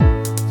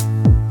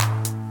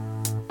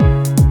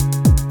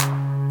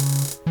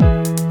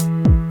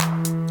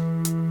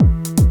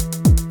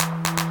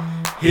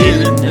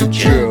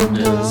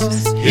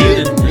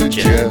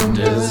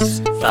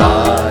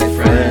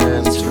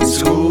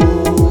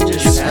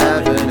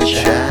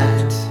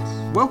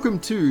Welcome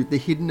to the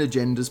Hidden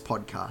Agendas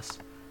podcast,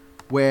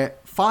 where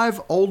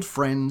 5 old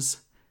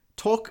friends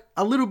talk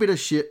a little bit of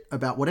shit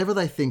about whatever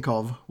they think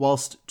of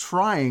whilst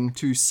trying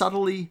to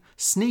subtly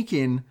sneak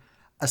in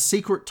a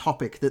secret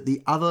topic that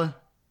the other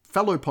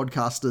fellow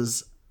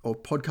podcasters or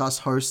podcast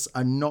hosts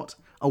are not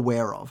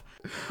aware of.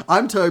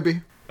 I'm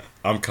Toby.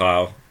 I'm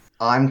Kyle.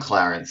 I'm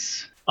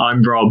Clarence.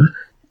 I'm Rob.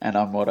 And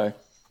I'm Watto.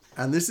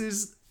 And this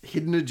is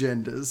Hidden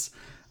Agendas.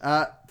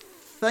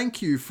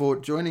 Thank you for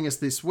joining us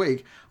this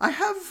week. I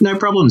have... No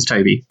problems,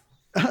 Toby.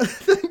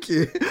 Thank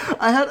you.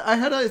 I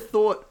had a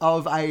thought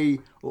of an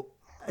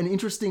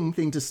interesting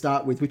thing to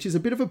start with, which is a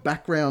bit of a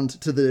background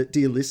to the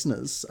dear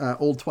listeners,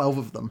 all 12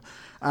 of them,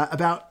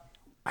 about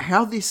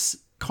how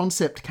this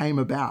concept came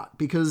about,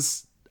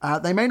 because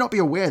they may not be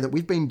aware that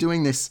we've been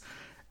doing this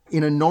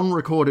in a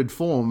non-recorded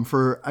form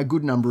for a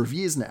good number of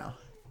years now.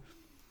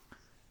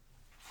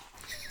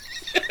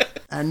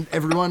 And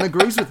everyone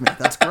agrees with me.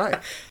 That's great.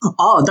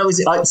 Oh,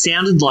 it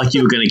sounded like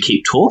you were going to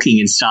keep talking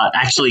and start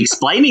actually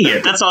explaining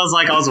it. That's why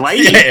I was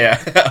waiting. Yeah,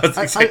 I was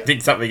expecting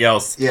something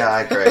else. Yeah,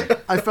 I agree.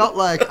 I felt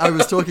like I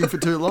was talking for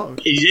too long.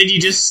 And you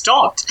just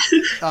stopped.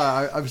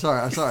 I'm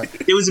sorry.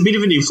 There was a bit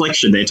of an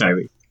inflection there,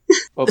 Toby.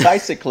 Well,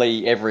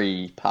 basically,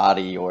 every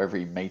party or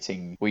every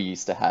meeting we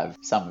used to have,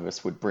 some of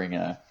us would bring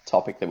a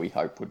topic that we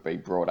hoped would be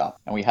brought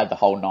up. And we had the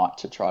whole night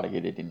to try to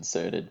get it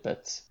inserted,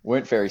 but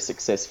weren't very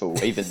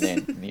successful even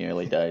then in the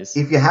early days.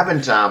 If you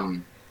haven't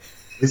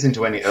listened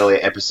to any earlier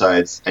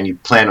episodes and you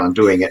plan on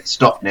doing it,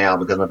 stop now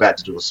because I'm about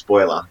to do a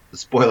spoiler. The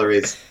spoiler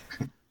is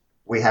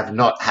we have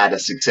not had a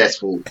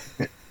successful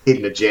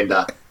hidden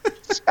agenda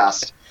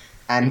discussed.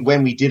 And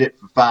when we did it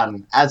for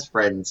fun as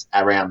friends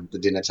around the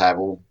dinner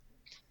table,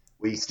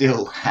 we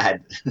still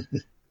had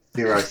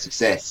zero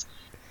success.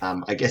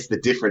 I guess the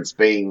difference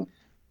being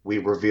we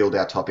revealed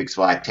our topics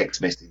via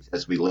text message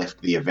as we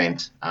left the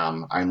event,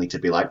 only to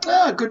be like,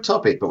 good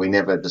topic, but we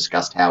never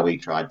discussed how we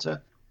tried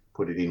to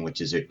put it in,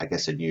 which is, I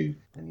guess, a new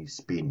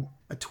spin.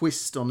 A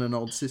twist on an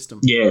old system.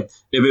 Yeah,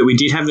 no, but we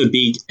did have a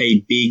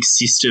big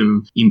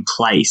system in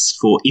place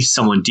for if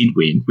someone did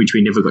win, which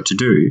we never got to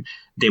do,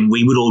 then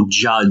we would all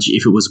judge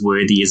if it was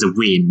worthy as a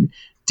win,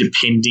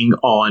 depending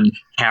on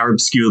how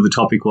obscure the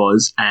topic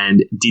was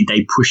and did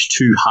they push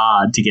too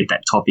hard to get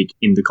that topic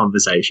in the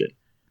conversation.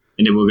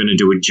 And then we're going to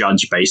do a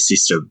judge-based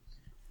system.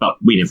 But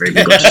we never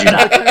even got to do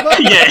that.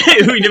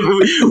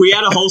 Yeah, we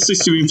had a whole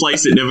system in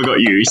place that never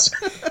got used.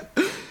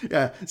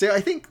 Yeah. So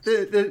I think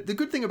the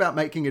good thing about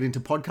making it into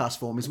podcast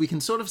form is we can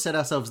sort of set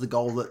ourselves the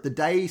goal that the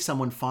day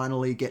someone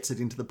finally gets it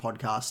into the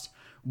podcast,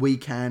 we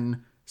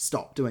can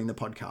stop doing the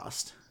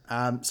podcast.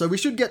 So we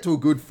should get to a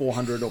good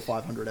 400 or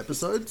 500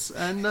 episodes.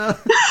 And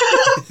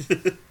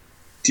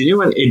Did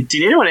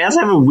anyone else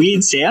have a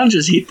weird sound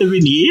just hit them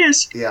in the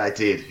ears? Yeah, I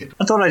did.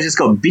 I thought I just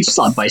got bitch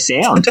slapped by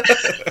sound.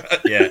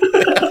 Yeah.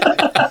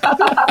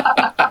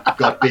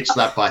 Got bitch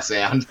slapped by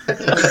sound.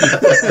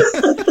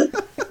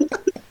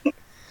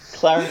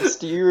 Clarence,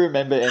 do you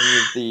remember any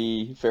of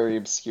the very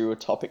obscure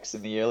topics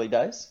in the early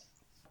days?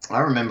 I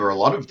remember a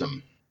lot of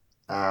them.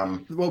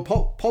 Well,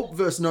 pulp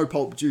versus no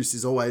pulp juice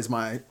is always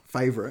my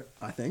favourite,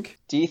 I think.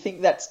 Do you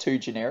think that's too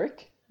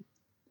generic?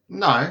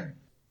 No.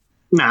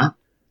 Nah.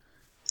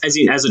 As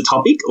in, as a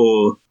topic,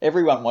 or...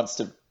 Everyone wants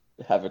to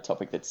have a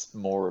topic that's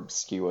more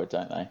obscure,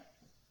 don't they?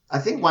 I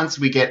think once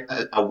we get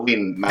a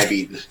win,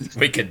 maybe...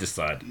 We can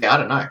decide. Yeah, I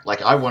don't know.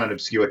 Like, I want an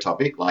obscure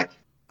topic, like...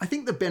 I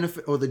think the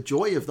benefit or the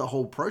joy of the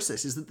whole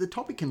process is that the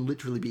topic can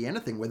literally be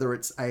anything, whether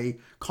it's a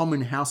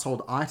common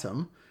household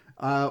item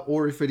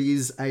or if it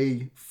is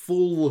a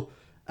full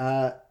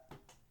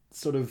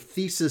sort of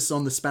thesis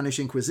on the Spanish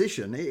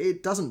Inquisition.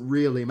 It doesn't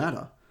really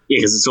matter. Yeah,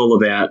 because it's all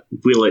about,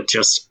 will it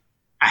just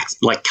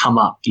come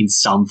up in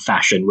some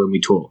fashion when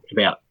we talk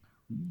about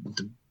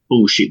the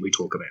bullshit we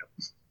talk about.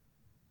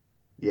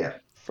 Yeah.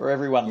 For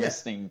everyone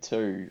listening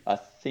too, I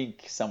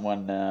think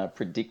someone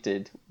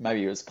predicted,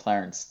 maybe it was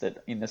Clarence,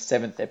 that in the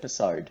 7th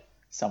episode,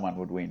 someone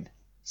would win.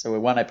 So we're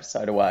 1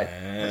 episode away.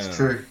 That's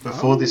true.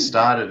 Before this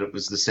started, it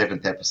was the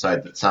 7th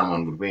episode that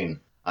someone would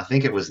win. I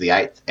think it was the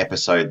 8th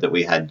episode that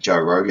we had Joe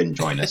Rogan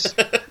join us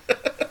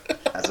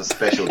as a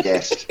special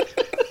guest.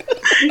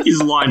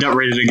 He's lined up,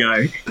 ready to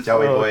go.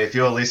 Joey boy, if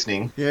you're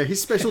listening. Yeah,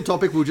 his special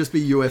topic will just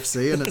be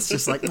UFC, and it's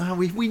just like, no,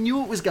 we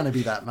knew it was going to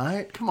be that,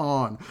 mate. Come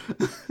on.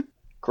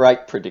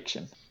 Great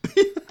prediction.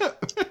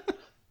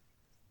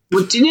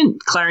 Well,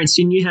 Clarence,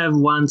 didn't you have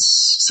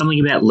once something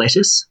about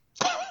lettuce?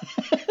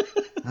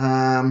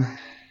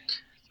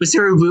 Was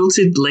there a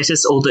wilted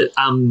lettuce or the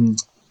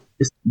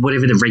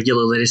whatever the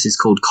regular lettuce is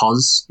called?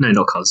 No,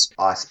 not cos.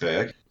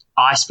 Iceberg.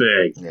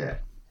 Iceberg. Yeah.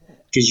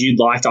 Because you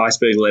liked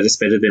iceberg lettuce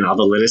better than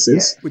other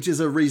lettuces. Yeah, which is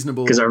a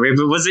reasonable... Because I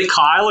remember, was it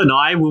Kyle and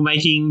I were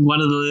making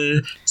one of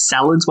the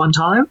salads one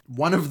time?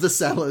 One of the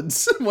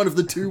salads. One of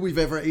the 2 we've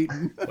ever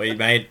eaten. We're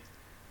making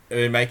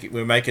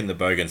the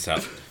bogan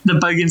salad. The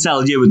bogan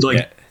salad, yeah, with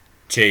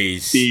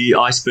cheese. The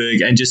iceberg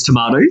and just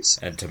tomatoes.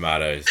 And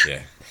tomatoes,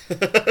 yeah.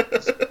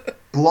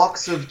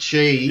 Blocks of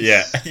cheese.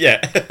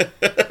 Yeah.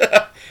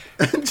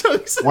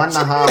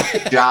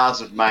 1.5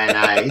 jars of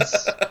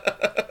mayonnaise.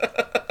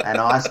 and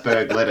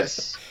iceberg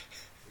lettuce.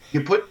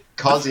 You put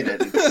cos in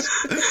it,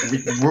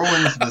 it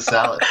ruins the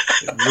salad.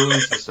 It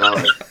ruins the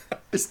salad.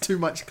 There's too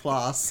much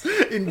class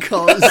in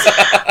cos.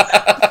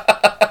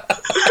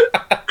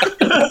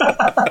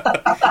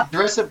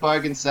 Dress a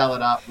bogan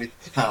salad up with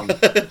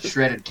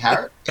shredded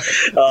carrot.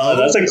 Oh,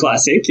 that's a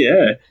classic,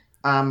 yeah.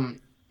 Um,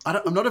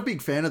 I'm not a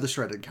big fan of the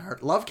shredded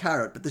carrot. Love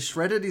carrot, but the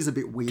shredded is a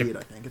bit weird,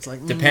 I think. It's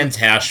like... Depends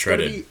how it's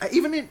gotta shredded. be-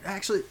 even in...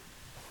 Actually...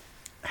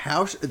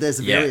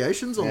 There's Yeah.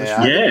 variations on the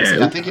yeah,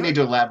 shredded. I think you need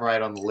to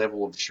elaborate on the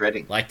level of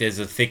shredding. Like there's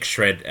a thick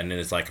shred and then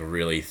there's like a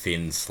really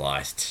thin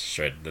sliced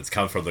shred that's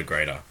come from the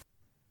grater.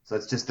 So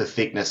it's just the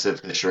thickness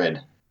of the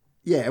shred.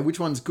 Yeah,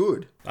 which one's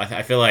good?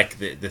 I feel like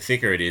the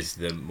thicker it is,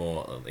 the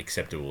more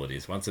acceptable it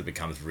is. Once it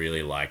becomes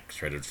really like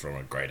shredded from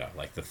a grater,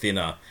 like the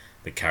thinner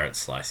the carrot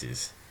slice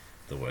is,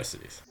 the worse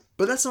it is.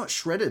 But that's not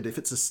shredded if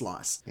it's a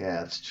slice.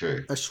 Yeah, that's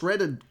true. A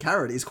shredded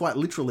carrot is quite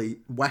literally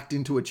whacked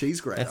into a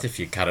cheese grater. That's if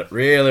you cut it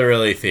really,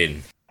 really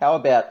thin. How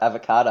about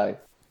avocado?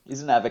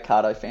 Isn't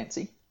avocado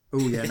fancy? Oh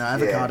yeah, no,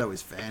 avocado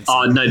is fancy.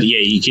 Oh, no, yeah,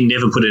 you can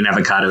never put an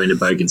avocado in a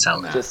bogan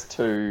salad. Just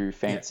too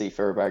fancy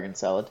for a bogan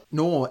salad.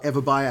 Nor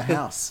ever buy a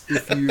house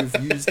if you've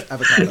used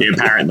avocado. Yeah,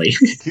 apparently.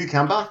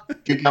 Cucumber?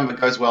 Cucumber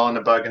goes well in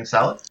a bogan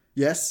salad.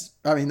 Yes,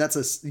 I mean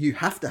you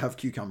have to have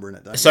cucumber in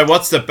it, don't you? So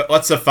what's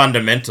the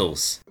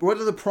fundamentals? What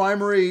are the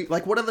primary,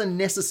 what are the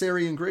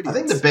necessary I ingredients?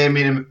 think the bare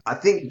minimum, I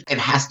think it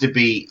has to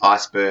be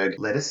iceberg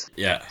lettuce.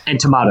 Yeah. And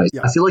tomatoes.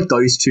 Yeah. I feel like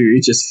those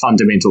two just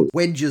fundamental.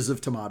 wedges of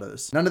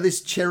tomatoes. None of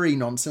this cherry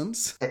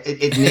nonsense.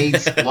 It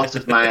needs lots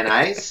of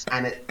mayonnaise,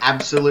 and it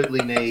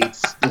absolutely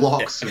needs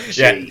blocks of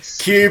Yeah. cheese.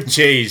 Cube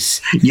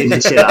cheese. Yeah,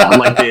 the cheddar,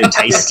 like the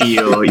tasty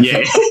or,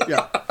 yeah.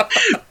 Yeah.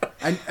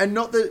 And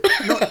not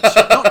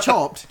not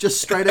chopped, just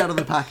straight out of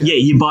the packet. Yeah,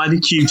 you buy the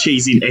cube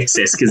cheese in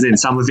excess because then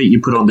some of it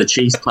you put on the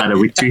cheese platter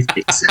with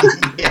toothpicks.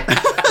 Yeah.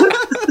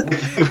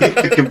 With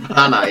the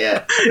cabana,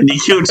 yeah. And you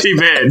kill two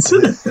birds.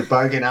 The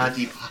bogan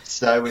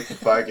antipasto with the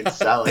bogan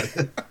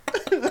salad.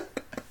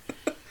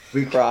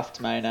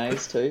 Kraft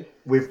mayonnaise too.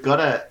 We've got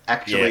to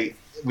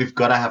we've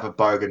got to have a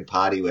bogan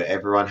party where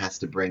everyone has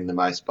to bring the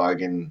most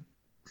bogan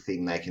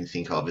thing they can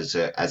think of as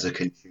a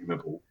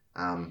consumable.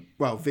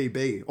 Well,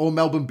 VB. Or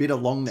Melbourne Bitter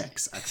long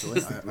necks,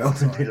 actually.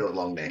 Melbourne Bitter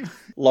long neck.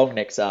 Long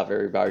necks are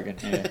very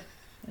bogan,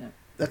 yeah.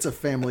 That's a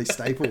family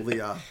staple,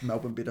 the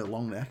Melbourne Bitter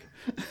long neck.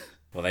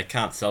 Well, they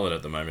can't sell it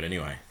at the moment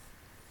anyway,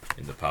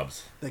 in the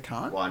pubs. They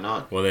can't? Why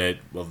not? Well, the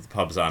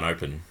pubs aren't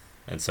open,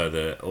 and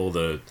so all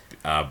the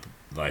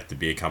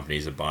beer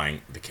companies are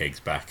buying the kegs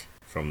back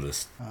from the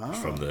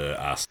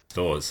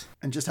stores.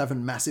 And just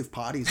having massive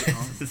parties at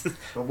home.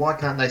 But why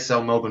can't they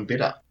sell Melbourne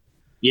Bitter?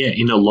 Yeah,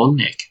 in a long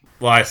neck.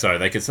 Why? Sorry,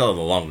 they can sell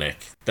the long neck.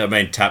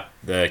 They tap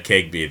the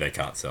keg beer. They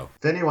can't sell.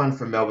 If anyone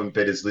from Melbourne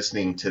Bitters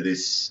listening to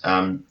this,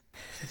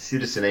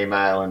 shoot us an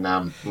email and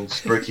we'll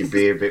spruik your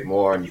beer a bit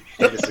more and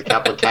give us a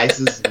couple of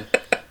cases.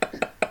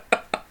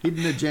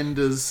 Hidden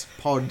Agendas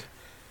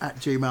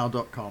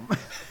pod@gmail.com.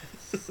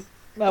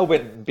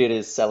 Melbourne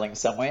Bitters selling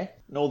somewhere.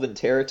 Northern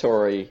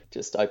Territory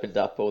just opened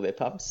up all their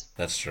pubs.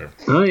 That's true.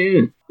 Oh,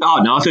 yeah.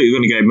 Oh, no, I thought you were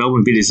going to go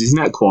Melbourne Bitters.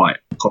 Isn't that quite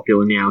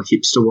popular now,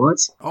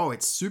 hipster-wise? Oh,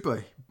 it's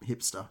super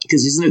hipster.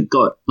 Because isn't it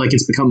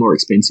it's become more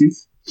expensive?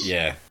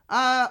 Yeah.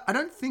 I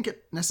don't think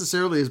it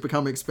necessarily has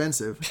become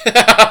expensive.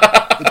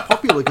 It's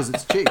popular because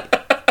it's cheap.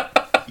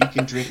 You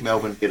can drink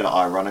Melbourne Bitter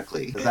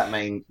ironically. Does that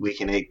mean we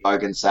can eat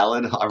bogan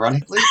salad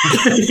ironically?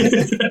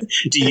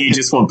 Do you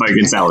just want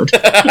bogan salad?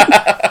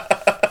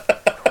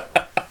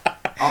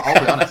 I'll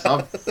be honest.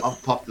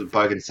 I've popped the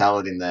bogan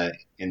salad in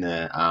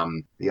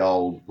the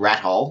old rat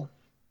hole.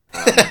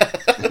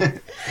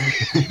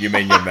 You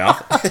mean your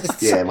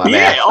mouth? Yeah, my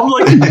Yeah, mouth. I'm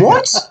like,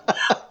 what?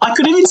 I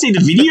couldn't even see the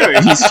video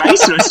of his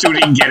face and I still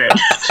didn't get it.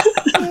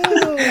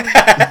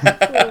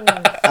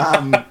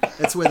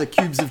 That's where the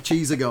cubes of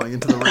cheese are going,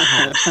 into the rat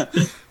hole.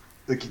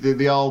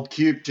 The old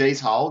cube cheese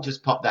hole.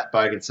 Just pop that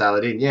bogan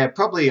salad in. Yeah,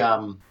 probably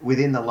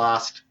within the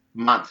last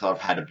month I've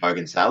had a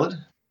bogan salad.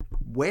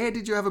 Where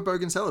did you have a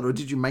bogan salad, or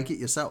did you make it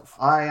yourself?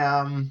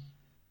 I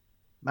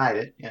made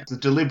it. Yeah, it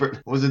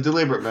was a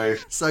deliberate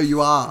move. So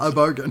you are a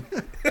bogan.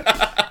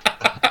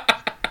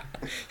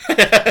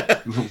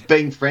 We've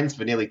been friends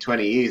for nearly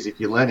 20 years. If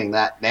you're learning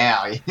that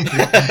now,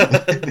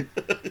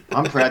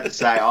 I'm proud to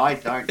say I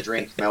don't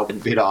drink Melbourne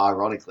Bitter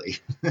ironically.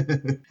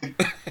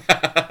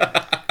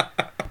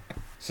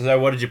 So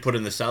what did you put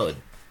in the salad?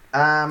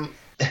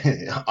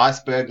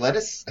 Iceberg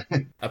lettuce.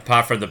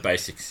 Apart from the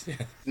basics.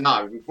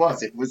 No, it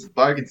was a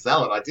bogan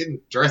salad. I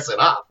didn't dress it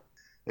up.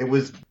 It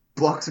was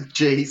blocks of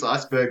cheese,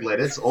 iceberg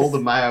lettuce, all the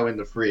mayo in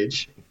the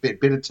fridge,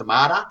 bit of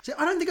tomato. See,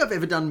 I don't think I've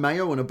ever done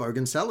mayo on a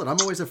bogan salad. I'm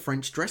always a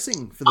French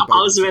dressing for the bogan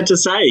I was about to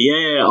say,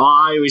 yeah,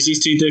 I was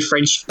used to the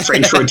French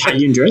or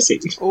Italian dressing.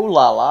 Ooh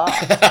la la.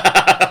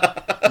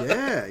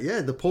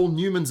 Yeah, the Paul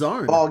Newman's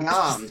own.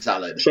 Bogan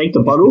salad. Shake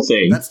the bottle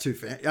thing. That's too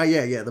fancy. Oh,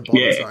 yeah, the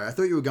bottle, Yeah. sorry. I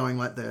thought you were going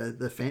like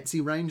the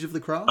fancy range of the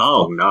craft.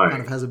 Oh, no.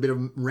 Kind of has a bit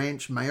of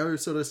ranch mayo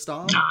sort of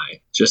style. No,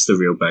 just the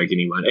real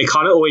burgundy one. It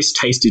kind of always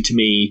tasted to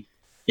me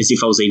as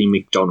if I was eating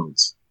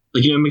McDonald's.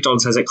 Like,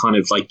 McDonald's has that kind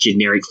of,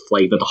 generic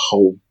flavour the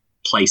whole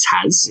place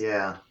has.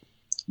 Yeah.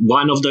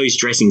 One of those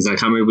dressings, I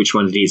can't remember which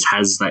one it is,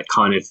 has that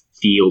kind of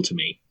feel to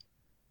me.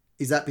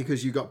 Is that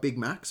because you got Big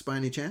Macs by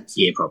any chance?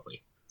 Yeah,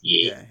 probably.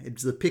 Yeah. Yeah,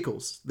 it's the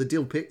pickles. The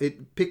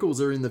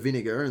pickles are in the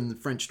vinegar, and the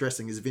French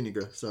dressing is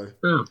vinegar. So,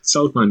 Oh,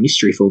 solved my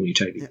mystery for me,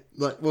 Toby.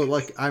 yeah,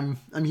 I'm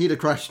here to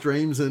crush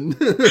dreams, and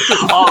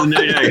Oh,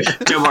 no.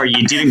 Don't worry,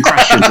 you didn't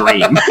crush your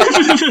dream.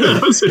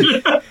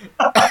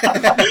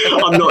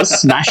 I'm not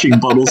smashing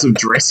bottles of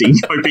dressing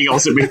hoping I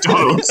was at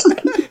McDonald's.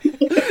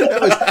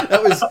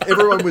 that was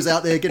everyone was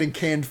out there getting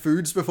canned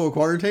foods before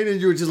quarantine, and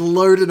you were just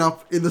loading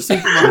up in the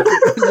supermarket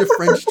on your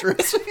French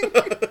dressing.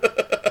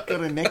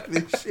 Gotta neck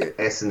this shit.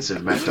 Essence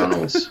of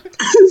McDonald's.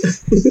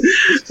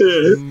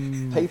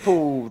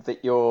 People that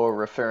you're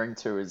referring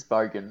to as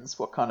bogans,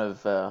 what kind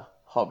of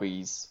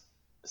hobbies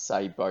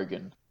say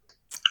bogan?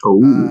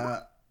 Oh,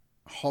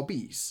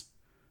 Hobbies.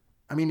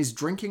 I mean, is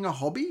drinking a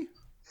hobby?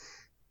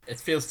 It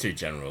feels too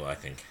general, I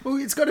think. Well,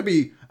 it's got to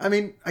be. I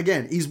mean,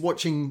 again, is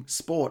watching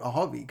sport a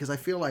hobby? Because I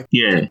feel like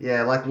yeah.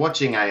 Yeah, like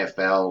watching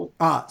AFL.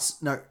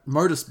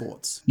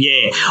 motorsports.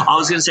 Yeah, I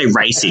was going to say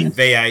racing.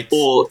 V8.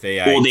 Or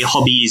V8. their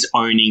hobby is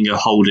owning a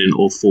Holden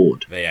or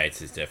Ford.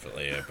 V8 is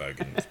definitely a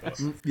bogan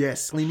sport.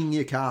 Yes, cleaning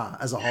your car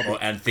as a hobby.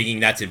 And thinking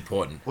that's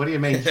important. What do you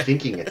mean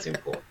thinking it's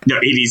important? No,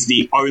 it is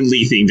the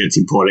only thing that's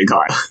important,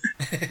 guy.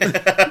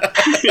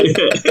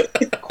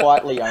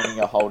 Quietly owning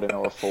a Holden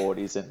or a Ford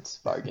isn't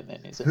bogan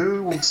then, is it?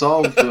 Who will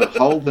solve the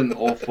Holden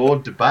or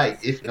Ford debate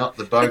if not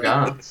the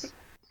Bogans?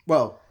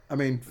 Well, I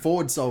mean,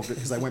 Ford solved it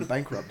because they went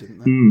bankrupt,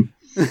 didn't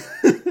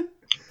they?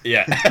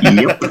 Yeah.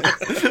 Yep.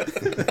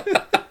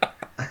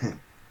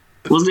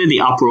 Wasn't there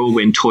the uproar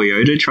when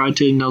Toyota tried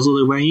to nuzzle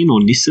their way in, or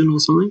Nissan or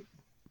something?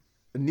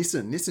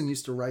 Nissan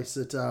used to race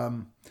at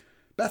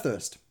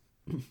Bathurst.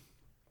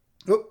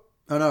 Oh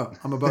no,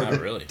 I'm a bogan.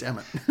 Oh, really? Damn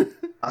it.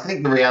 I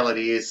think the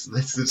reality is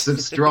there's some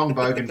strong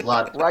Bogan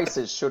blood.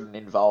 Races shouldn't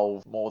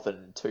involve more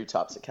than two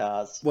types of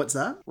cars. What's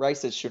that?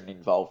 Races shouldn't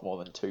involve more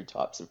than two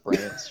types of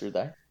brands, should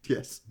they?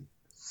 Yes.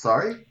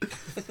 Sorry?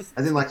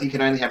 As in, like, you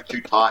can only have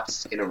two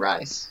types in a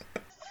race.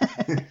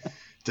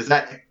 Does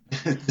that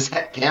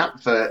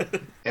count for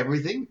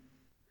everything?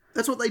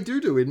 That's what they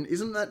do.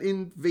 Isn't that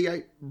in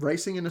V8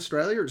 racing in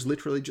Australia? It's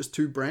literally just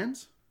two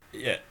brands.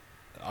 Yeah.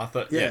 I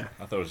thought Yeah.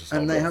 it was just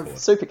And they have-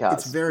 Supercars.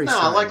 It's very No,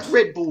 strange. like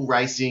Red Bull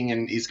Racing,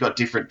 and he's got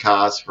different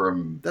cars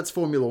from... That's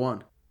Formula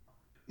One.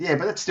 Yeah,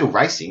 but that's still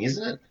racing,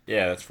 isn't it?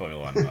 Yeah, that's Formula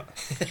One. No,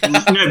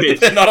 but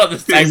They're not on the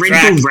same Red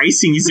track. Bull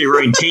Racing is their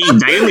own team.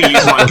 They only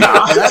use one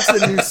car. Oh, that's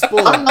the new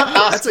sport. I'm not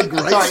That's a asking...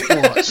 great Sorry,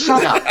 sport.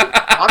 shut up.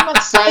 I'm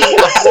not saying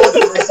a Ford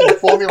racing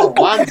Formula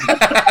One.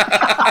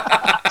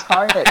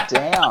 Tone it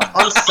down.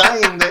 I'm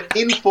saying that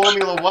in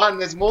Formula One,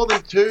 there's more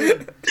than two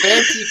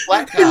fancy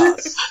flat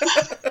cars.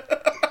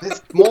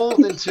 There's more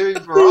than two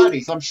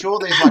varieties. I'm sure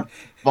there's like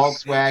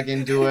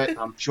Volkswagen do it.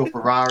 I'm sure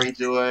Ferrari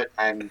do it.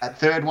 And a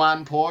third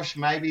one, Porsche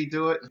maybe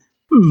do it.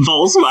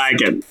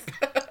 Volkswagen.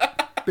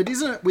 But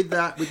isn't it with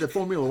the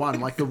Formula One,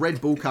 like the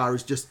Red Bull car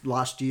is just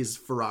last year's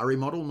Ferrari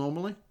model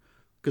normally?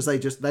 Because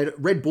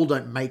Red Bull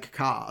don't make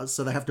cars,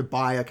 so they have to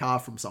buy a car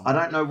from I someone.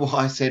 don't know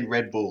why I said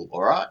Red Bull,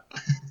 all right?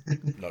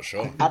 Not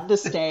sure.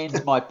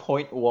 Understand my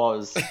point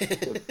was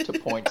to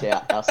point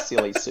out how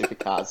silly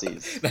supercars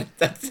is.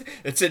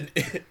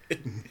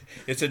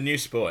 It's a new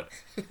sport.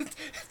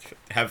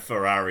 Have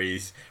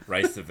Ferraris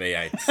race the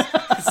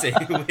V8s. See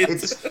who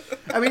wins.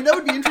 I mean, that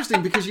would be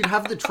interesting because you'd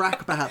have the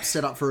track perhaps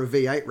set up for a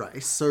V8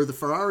 race, so the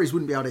Ferraris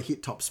wouldn't be able to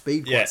hit top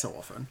speed quite Yeah. so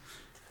often.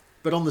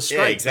 But on the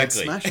straight,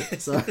 exactly. they'd smash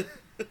it. So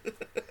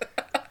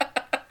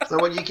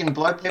So when you can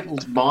blow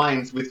people's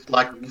minds with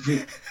like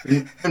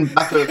in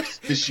back of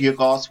this year,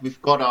 guys,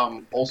 we've got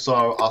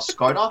also a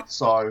Skoda,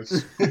 so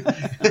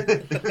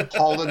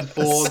Holland,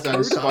 Ford, and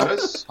Skoda.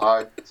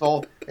 Skodas.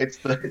 So it's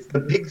the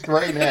big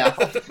three now.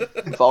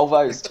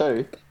 Volvos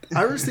too.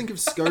 I always think of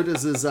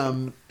Skodas as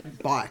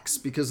bikes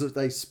because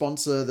they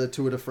sponsor the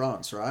Tour de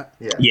France, right?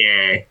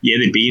 Yeah,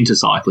 they'd be into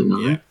cycling,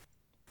 aren't Yeah. they?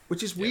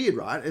 Which is weird,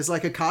 right? It's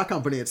like a car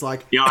company. It's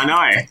like, Yeah, I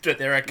know. But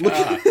they're a look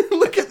car.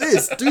 look at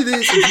this. Do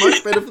this. It's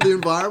much better for the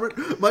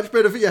environment. Much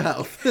better for your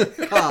health.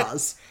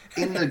 Cars.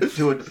 In the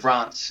Tour de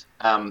France,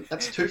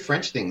 that's two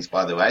French things,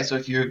 by the way. So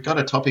if you've got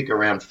a topic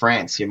around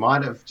France, you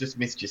might have just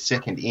missed your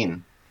second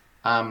in.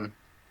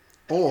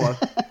 Or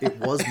it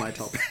was my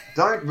topic.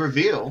 Don't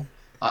reveal.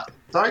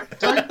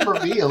 Don't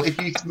reveal. If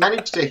you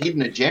manage to hit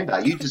an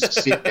agenda, you just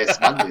sit there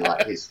smugly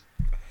like this.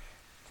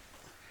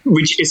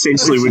 Which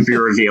essentially would be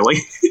revealing.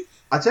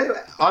 I tell you,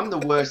 I'm the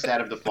worst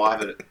out of the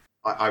five at it.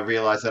 I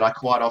realise that I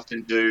quite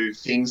often do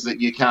things that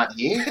you can't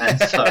hear, and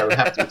so I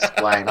have to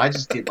explain. I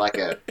just did like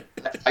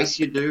that face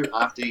you do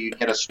after you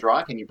get a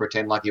strike, and you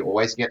pretend like you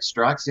always get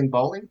strikes in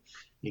bowling.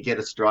 You get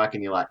a strike,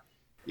 and you're like,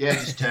 yeah,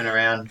 just turn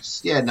around.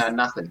 Just, yeah, no,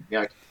 nothing. You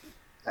know,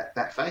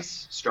 that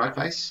face, strike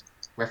face,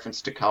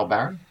 reference to Carl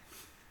Barron.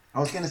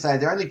 I was going to say,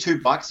 there are only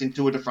two bikes in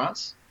Tour de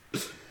France.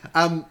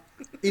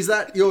 Is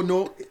that your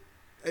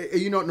Are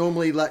you not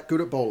normally that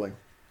good at bowling?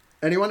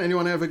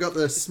 Anyone ever got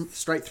the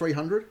straight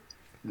 300?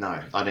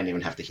 No, I don't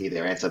even have to hear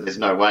their answer. There's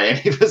no way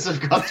any of us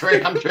have got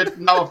 300.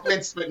 No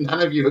offense, but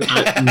none of you have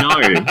got No.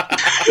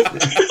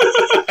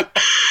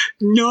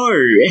 No.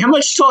 How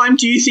much time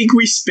do you think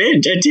we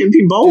spent at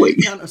 10-pin bowling?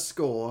 Do you count a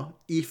score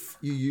if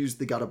you use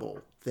the gutter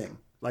ball thing,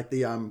 like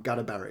the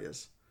gutter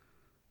barriers?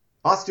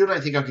 I still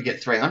don't think I could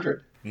get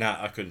 300. Nah,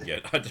 I couldn't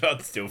get it.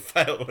 I'd still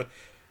fail.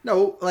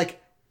 No,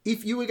 like,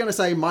 if you were going to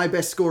say my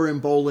best score in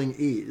bowling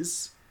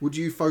is, would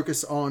you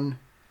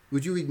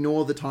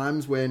ignore the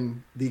times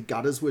when the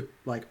gutters were,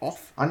 like,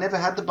 off? I never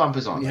had the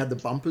bumpers on. When you had the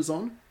bumpers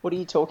on? What are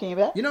you talking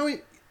about? You know...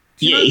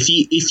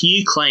 If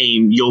you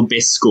claim your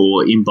best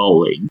score in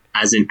bowling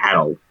as an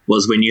adult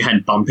was when you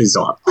had bumpers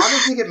on. I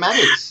don't think it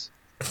matters.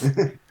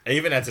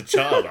 Even as a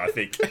child, I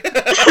think.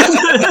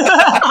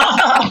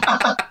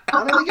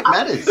 I don't think it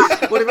matters.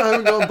 What if I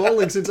haven't gone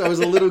bowling since I was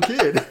a little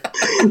kid?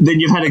 Then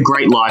you've had a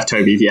great life,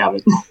 Toby, if you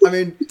haven't. I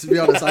mean, to be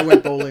honest, I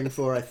went bowling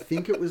for, I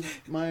think it was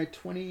my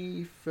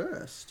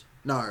 21st.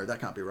 No, that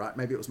can't be right.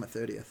 Maybe it was my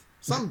 30th.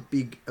 Some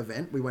big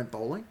event, we went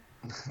bowling.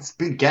 It's a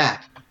big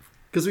gap.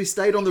 Because we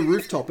stayed on the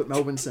rooftop at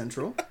Melbourne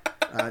Central.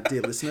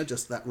 Dear listener,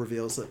 just that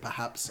reveals that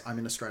perhaps I'm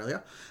in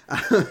Australia.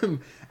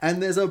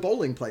 And there's a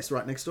bowling place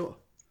right next door.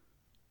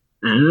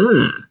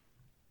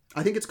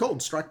 I think it's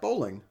called Strike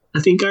Bowling. I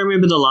think I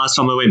remember the last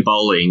time I went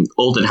bowling,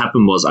 all that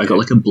happened was I got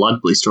like a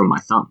blood blister on my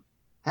thumb.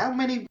 How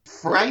many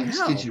frames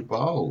did you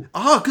bowl?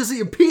 Oh, because of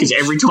your pinch. Because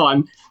every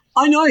time...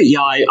 I know,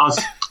 yeah,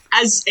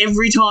 as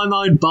every time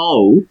I'd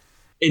bowl,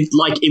 it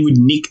would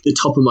nick the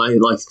top of my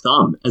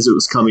thumb as it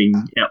was coming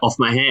off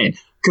my hand.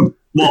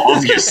 Well,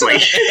 obviously.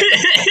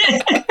 You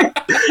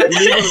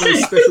need one of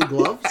those special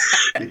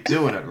gloves? You're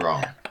doing it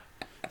wrong.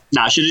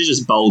 Nah, I should have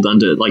just bowled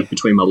under,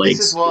 between my legs.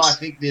 This is why I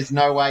think there's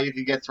no way you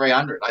could get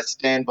 300. I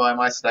stand by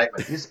my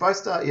statement. You're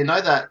supposed to, you know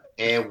that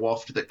air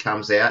waft that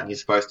comes out and you're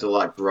supposed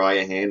to, dry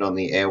your hand on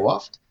the air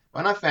waft?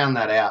 When I found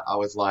that out, I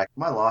was like,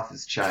 my life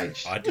has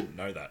changed. I didn't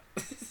know that.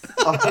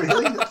 Oh,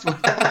 really?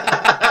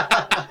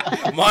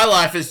 My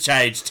life has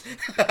changed.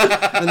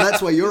 And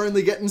that's why you're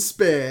only getting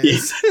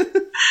spares.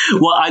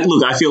 Well, I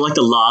feel like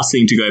the last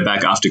thing to go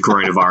back after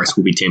coronavirus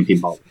will be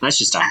 10-pin bowling. That's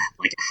just a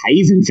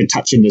haven for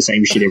touching the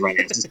same shit everyone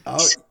else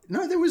does. Oh,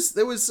 no, there was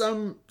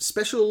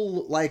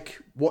special,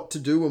 what to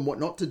do and what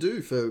not to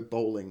do for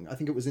bowling. I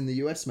think it was in the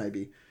US,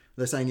 maybe.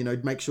 They're saying,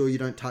 make sure you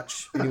don't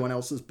touch anyone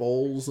else's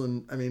balls.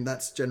 And, I mean,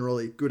 that's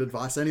generally good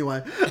advice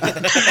anyway.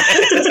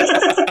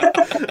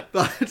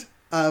 But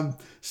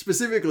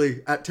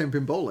specifically at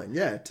 10-pin bowling,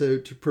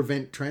 to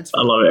prevent transfer.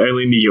 I love it.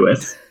 Only in the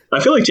US. I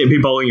feel like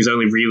 10-pin bowling is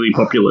only really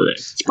popular there.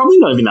 It's probably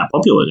not even that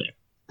popular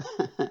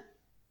there.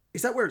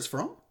 Is that where it's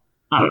from?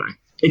 I don't know.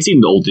 It's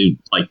in all the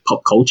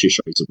pop culture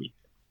shows that we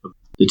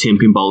the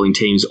 10-pin bowling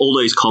teams, all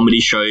those comedy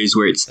shows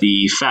where it's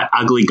the fat,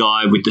 ugly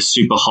guy with the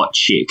super hot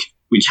chick,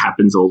 which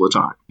happens all the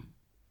time.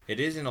 It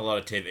is in a lot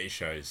of TV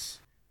shows.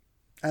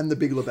 And The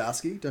Big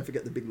Lebowski. Don't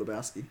forget The Big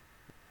Lebowski.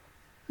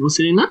 Was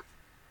it in that?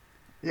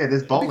 Yeah,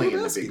 there's bowling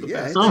in the Big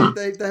Lebowski.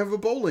 Yeah, they have a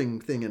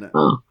bowling thing in it.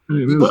 Oh, I don't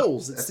He remember.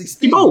 bowls. It's these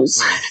He things.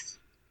 bowls.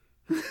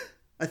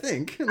 I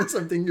think, unless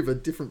I'm thinking of a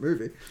different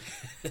movie.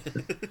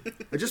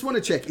 I just want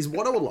to check, is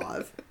Watto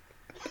alive?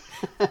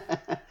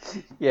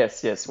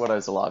 Yes,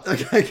 Watto's alive.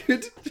 Okay,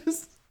 good.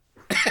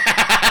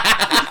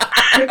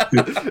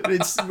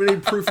 We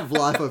need proof of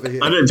life over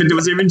here. I don't. But there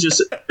was even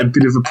just a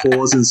bit of a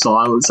pause and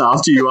silence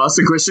after you asked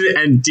the question,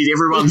 and did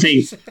everyone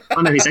think,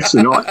 "Oh no, he's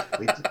actually not"?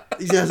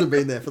 He hasn't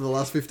been there for the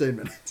last 15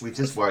 minutes. We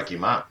just woke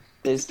him up.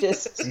 There's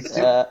just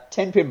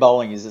 10-pin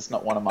bowling is just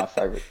not one of my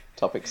favourite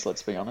topics.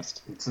 Let's be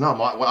honest. It's not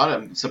my. Well,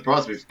 I'm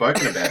surprised we've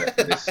spoken about it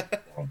for this.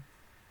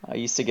 I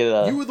used to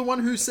get You were the one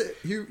who said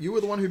you were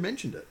the one who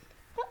mentioned it.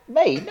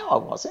 Me? No, I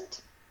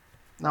wasn't.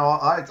 No,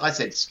 I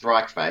said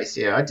strike face.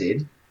 Yeah, I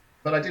did.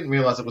 But I didn't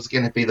realise it was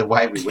going to be the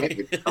way we went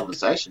with the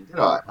conversation, did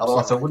I?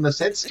 Otherwise, I wouldn't have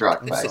said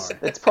strike face. Sorry.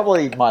 It's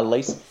probably my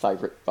least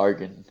favourite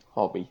Bogan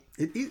hobby.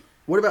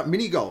 What about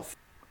mini golf?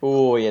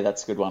 Oh, yeah,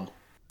 that's a good one.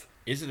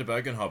 Is it a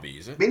Bogan hobby,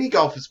 is it? Mini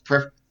golf's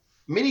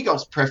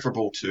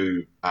preferable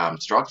to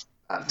strike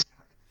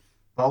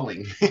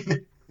bowling.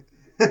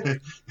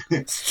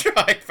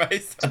 Strike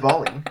face. To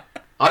bowling.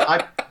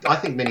 I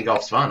think mini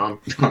golf's fun. I'm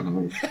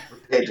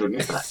prepared to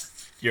admit that.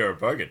 You're a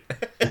Bogan.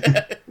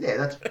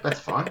 Yeah, that's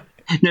fine.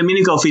 No,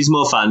 mini golf is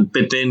more fun,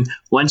 but then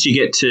once you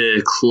get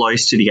to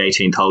close to the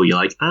 18th hole, you're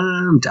like,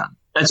 I'm done.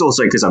 That's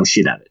also because I'm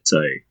shit at it,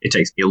 so it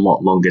takes me a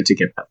lot longer to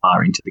get that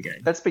far into the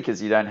game. That's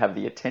because you don't have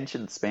the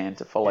attention span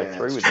to follow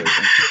through with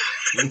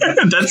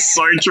it. That's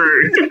so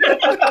true.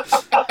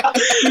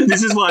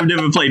 This is why I've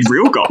never played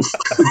real golf.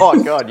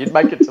 Oh, God, you'd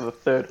make it to the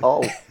third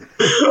hole.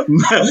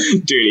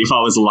 Dude, if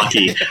I was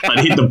lucky, I'd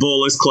hit the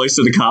ball as close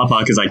to the car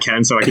park as I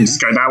can so I can just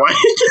go that way.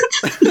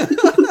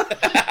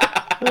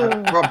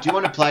 Rob, do you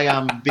want to play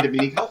a bit of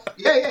mini golf?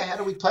 Yeah. How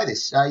do we play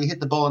this? You hit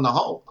the ball in the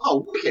hole.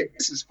 Oh, wicked.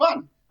 This is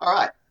fun. All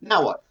right.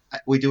 Now what?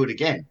 We do it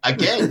again.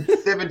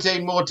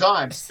 17 more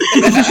times. I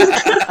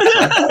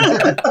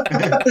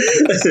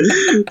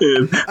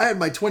had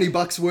my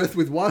 $20 worth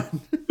with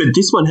one. But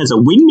this one has a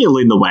windmill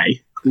in the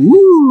way.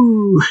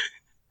 Ooh.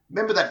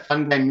 Remember that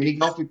fun game mini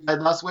golf we played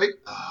last week?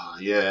 Oh,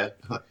 yeah.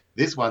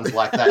 This one's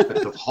like that,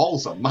 but the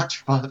holes are much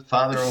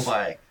farther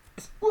away.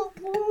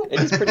 It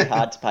is pretty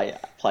hard to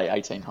play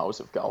 18 holes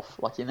of golf.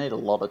 Like, you need a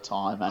lot of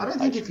time. And I don't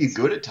think if you're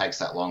good, it takes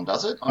that long,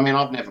 does it? I mean,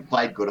 I've never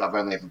played good. I've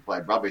only ever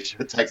played rubbish.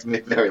 It takes me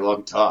a very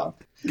long time.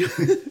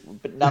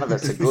 But none of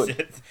us are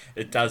good.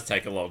 It does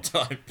take a long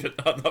time, but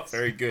I'm not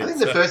very good. I think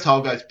the first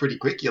hole goes pretty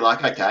quick. You're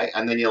like, okay.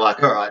 And then you're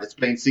like, all right, it's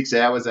been 6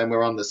 hours and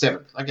we're on the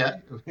 7th. Okay.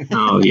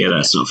 Oh, yeah,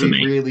 that's not for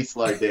me. Really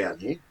slow down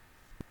here.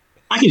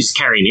 I can just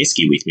carry an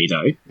esky with me,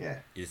 though. Yeah.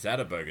 Is that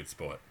a bogan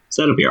sport?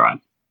 So that'll be all right.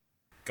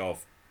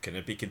 Golf, can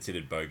it be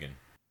considered bogan?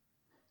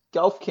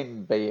 Golf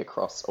can be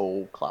across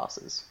all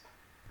classes.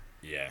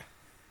 Yeah.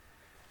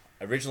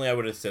 Originally, I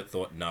would have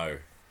thought no.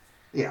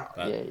 Yeah.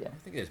 But Yeah. I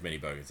think there's many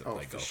bogans that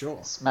play for golf. sure.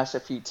 Smash a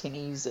few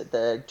tinnies at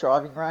the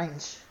driving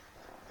range.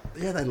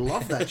 Yeah, they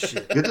love that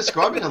shit. You're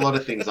describing a lot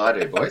of things I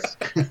do, boys.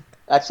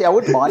 Actually, I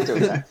wouldn't mind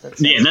doing that.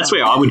 Yeah, that's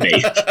where I would be.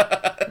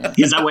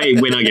 Because that way,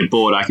 when I get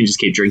bored, I can just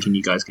keep drinking,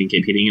 you guys can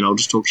keep hitting, and I'll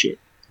just talk shit.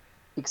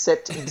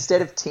 Except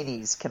instead of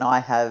tinnies, can I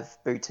have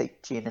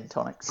boutique gin and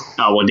tonics?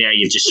 Oh, well, now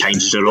you've just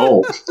changed it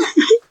all.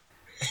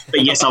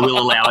 But yes, I will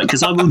allow it,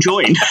 because I will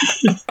join.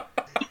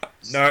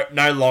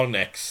 No long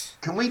necks.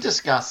 Can we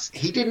discuss?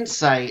 He didn't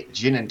say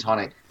gin and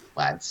tonic,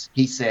 lads.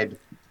 He said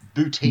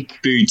boutique.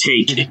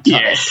 Boutique,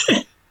 yeah.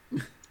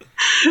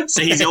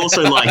 So he's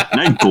also like,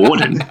 no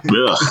Gordon.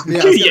 Ugh.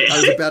 Yeah, I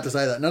was about to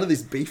say that. None of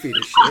this beef eater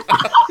shit.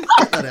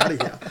 Get that out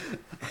of here.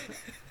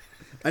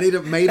 I need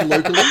it made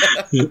locally,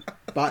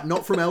 but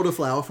not from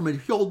elderflower, from a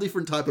whole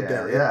different type of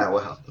berry. Yeah,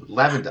 well,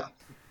 lavender.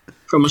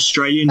 From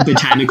Australian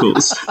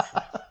Botanicals.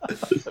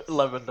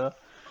 Lavender.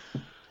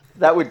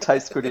 That would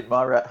taste good in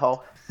my rat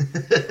hole.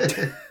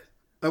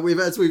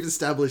 As we've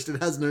established,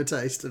 it has no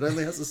taste. It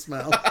only has a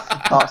smell.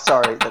 Oh,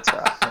 sorry, that's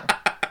right. Yeah.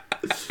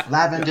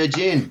 Lavender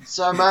gin.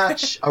 So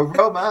much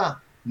aroma.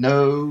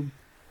 No.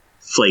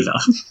 Flavour.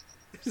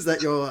 Is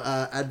that your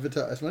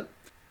advertisement?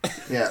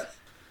 Yeah.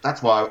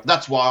 That's why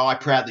I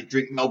proudly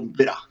drink Melbourne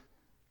Bitter.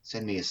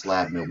 Send me a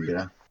slab, Melbourne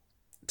Bitter.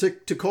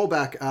 To call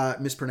back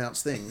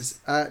mispronounced things,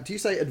 do you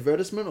say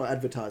advertisement or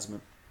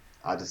advertisement?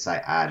 I just say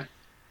ad.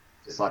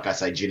 Just like I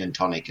say gin and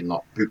tonic and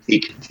not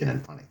boutique gin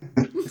and tonic.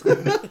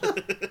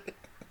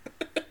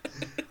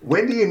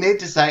 When do you need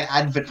to say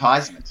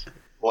advertisement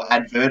or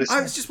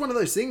advertisement? It's just one of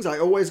those things. I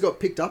always got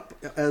picked up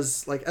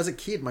as a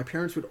kid. My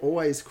parents would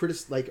always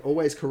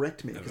always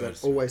correct me because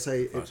I'd always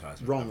say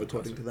it's wrong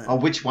according to them. Oh,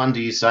 which one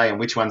do you say and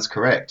which one's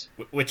correct?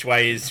 Which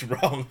way is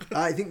wrong?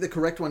 I think the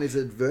correct one is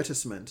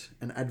advertisement,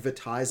 and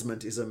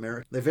advertisement is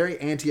American. They're very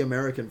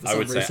anti-American for some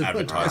reason. I would say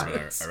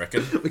advertisement, I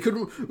reckon. We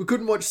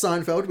couldn't watch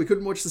Seinfeld. We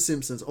couldn't watch The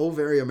Simpsons. All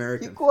very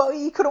American. Well,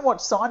 you couldn't watch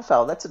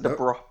Seinfeld. That's a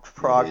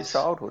deprived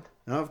childhood.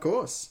 Oh, of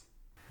course.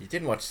 You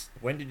didn't watch...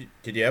 When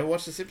did you ever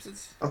watch The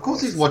Simpsons? Of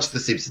course he's watched The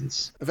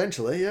Simpsons.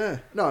 Eventually, yeah.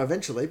 No,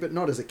 eventually, but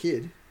not as a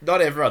kid.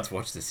 Not everyone's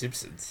watched The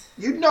Simpsons.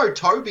 You know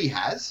Toby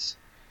has.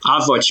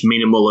 I've watched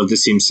minimal of The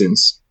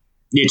Simpsons.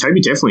 Yeah,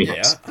 Toby definitely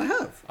has. I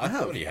have. I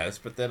thought he has,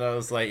 but then I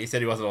was like... He said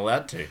he wasn't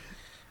allowed to.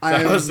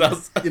 I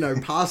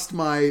am, past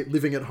my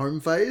living at home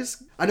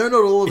phase. I know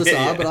not all of us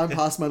are, but I'm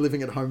past my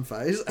living at home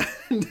phase.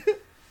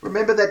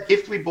 Remember that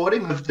gift we bought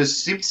him of the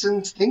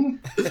Simpsons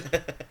thing?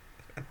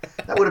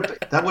 That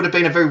would have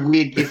been a very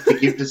weird gift to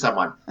give to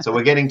someone. So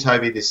we're getting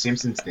Toby this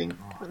Simpsons thing.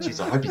 Oh, jeez,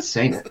 I hope he's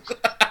seen it.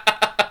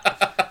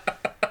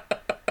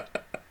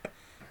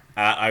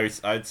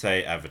 I'd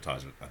say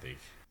advertisement, I think.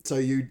 So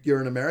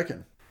you're an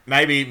American?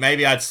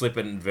 Maybe I'd slip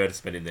an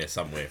advertisement in there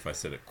somewhere if I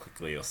said it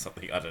quickly or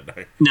something. I don't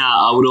know. No,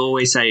 I would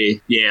always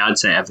say, I'd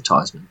say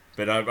advertisement.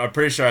 But I'm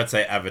pretty sure I'd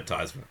say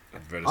advertisement.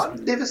 I'd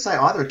never say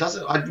either.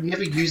 I'd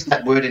never use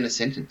that word in a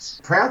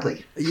sentence.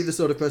 Proudly. Are you the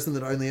sort of person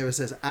that only ever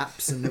says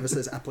apps and never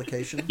says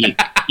application? Yeah,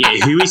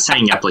 who is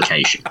saying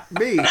application?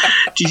 Me.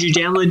 Did you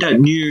download that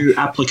new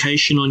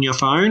application on your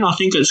phone? I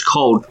think it's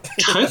called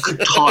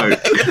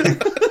TikTok.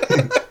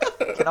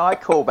 Can I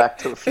call back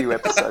to a few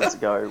episodes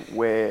ago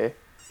where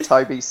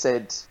Toby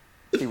said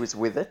he was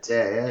with it?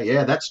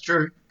 Yeah, that's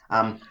true.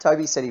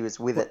 Toby said he was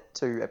with it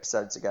 2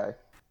 episodes ago.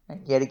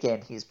 And yet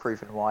again, he's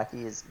proven why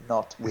he is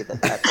not with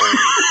it at all.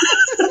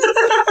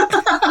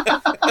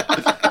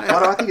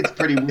 But I think it's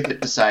pretty with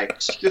it to say,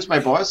 excuse me,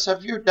 boys,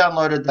 have you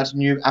downloaded that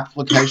new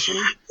application?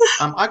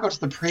 I got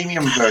the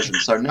premium version,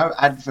 so no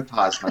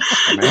advertisements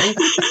for me.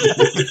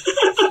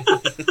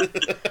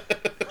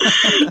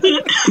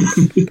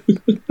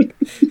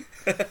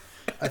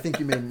 I think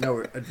you mean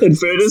no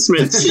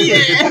advertisements. Yeah.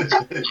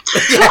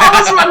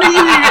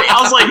 I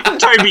was like,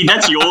 Toby,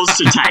 that's yours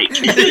to take.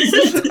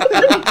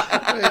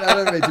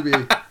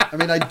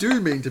 I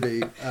do mean to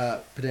be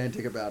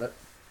pedantic about it.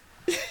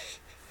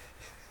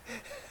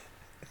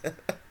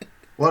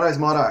 Watto's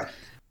motto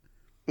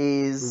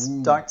is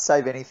don't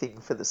save anything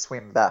for the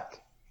swim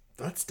back.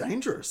 That's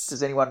dangerous.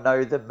 Does anyone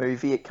know the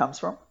movie it comes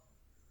from?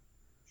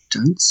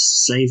 Don't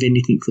save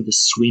anything for the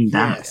swim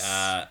back.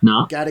 Yes.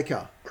 No.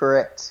 Gattaca.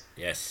 Correct.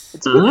 Yes.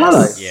 It's a good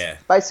motto. Yeah.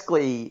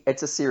 Basically,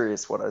 it's a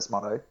serious Watto's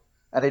motto,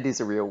 and it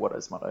is a real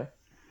Watto's motto.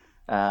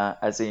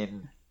 As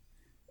in,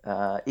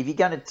 if you're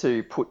going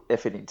to put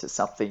effort into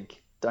something,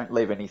 don't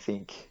leave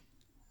anything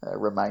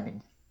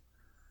remaining.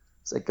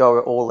 So go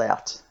all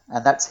out.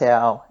 And that's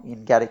how,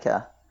 in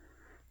Gattaca,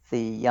 the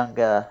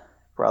younger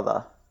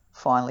brother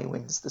finally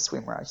wins the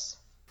swim race.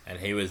 And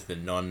he was the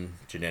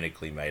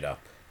non-genetically made up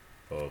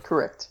or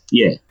Correct.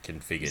 Yeah.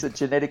 configured. He's a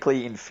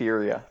genetically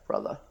inferior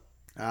brother.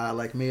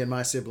 Like me and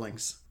my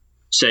siblings.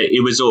 So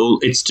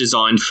it's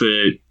designed for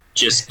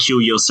just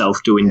kill yourself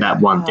doing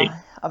that one thing.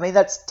 I mean,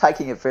 that's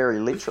taking it very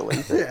literally.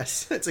 But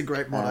Yes, it's a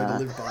great motto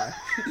to live by.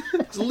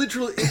 It is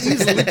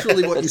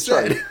literally what you That's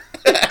said.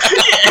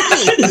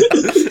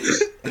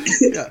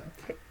 Yeah.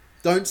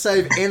 Don't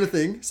save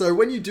anything. So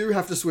when you do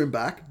have to swim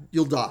back,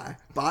 you'll die.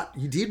 But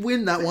you did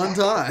win that one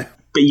time.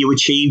 But you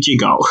achieved your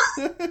goal.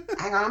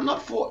 Hang on, I'm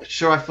not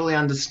sure I fully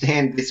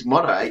understand this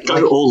motto.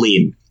 Go all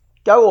in,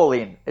 Go all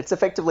in. It's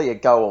effectively a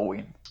go all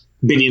in.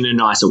 but in a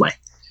nicer way.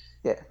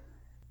 Yeah.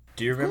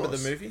 Do you remember the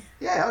course. movie?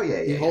 Yeah, oh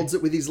yeah, He yeah. holds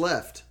it with his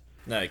left.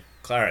 No,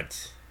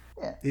 Clarence.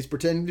 He's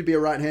pretending to be a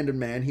right-handed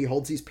man. He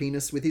holds his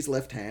penis with his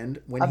left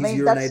hand when I he's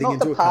mean, that's urinating not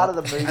into the a part cup,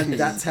 of the movie. and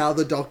that's how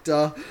the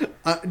doctor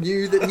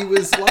knew that he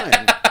was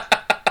lying.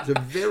 He's a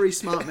very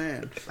smart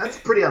man. That's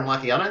pretty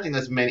unlucky. I don't think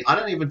there's many. I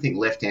don't even think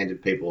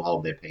left-handed people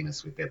hold their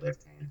penis with their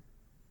left hand.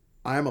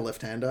 I am a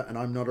left-hander, and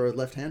I'm not a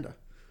left-hander.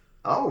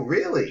 Oh,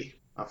 really?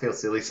 I feel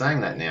silly saying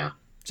that now.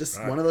 Just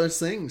one of those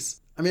things.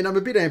 I mean, I'm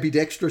a bit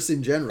ambidextrous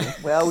in general.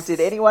 Well, did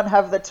anyone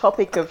have the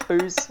topic of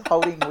who's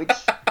holding which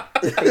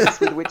penis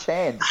with which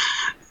hand?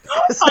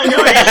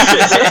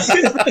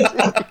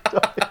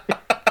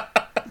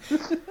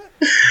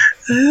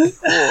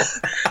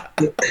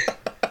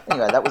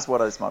 Anyway, that was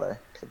Watto's motto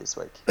for this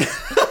week.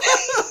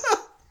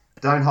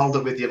 Don't hold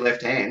it with your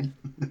left hand.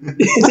 Well,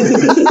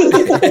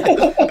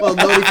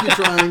 not if you're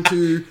trying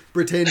to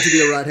pretend to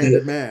be a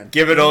right-handed man.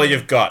 Give it all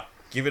you've got.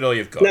 Give it all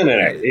you've got. No.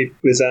 It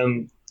was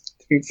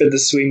for the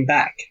swim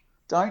back.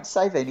 Don't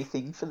save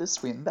anything for the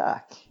swim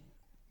back.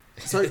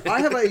 So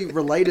I have a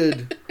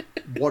related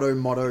Watto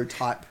motto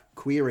type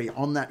query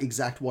on that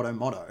exact Watto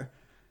motto.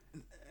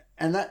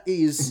 And that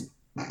is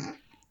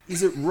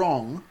it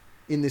wrong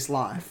in this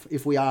life,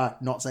 if we are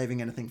not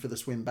saving anything for the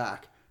swim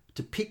back,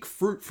 to pick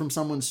fruit from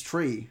someone's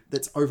tree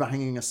that's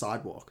overhanging a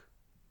sidewalk?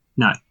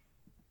 No.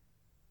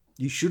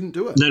 You shouldn't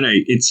do it. No,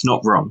 it's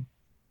not wrong.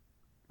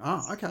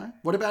 Oh, okay.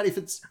 What about if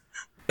it's...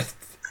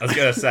 I was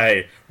going to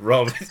say,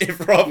 Rob,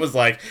 if Rob was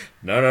like,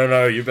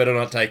 no, you better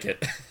not take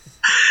it.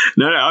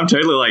 No, I'm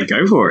totally like,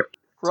 go for it.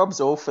 Rob's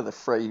all for the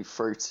free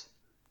fruit.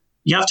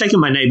 You have taken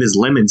my neighbour's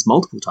lemons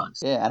multiple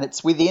times. Yeah, and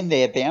it's within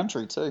their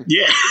boundary too.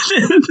 Yeah.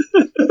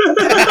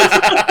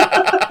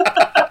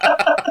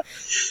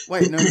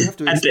 Wait, no, you have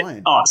to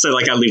explain. So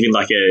like I live in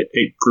like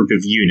a group of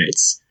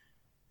units,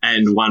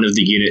 and one of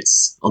the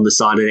units on the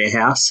side of their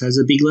house has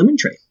a big lemon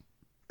tree.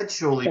 I'd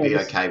surely be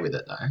okay with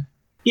it, though.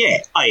 Yeah,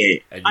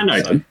 And I know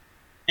you- them.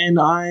 And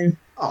I...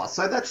 Oh,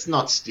 so that's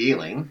not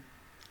stealing.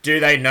 Do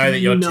they know that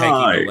you're No.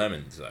 taking the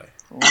lemons, though?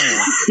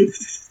 Oh.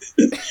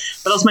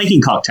 But I was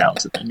making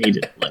cocktails and I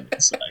needed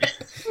lemons, so...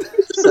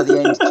 So the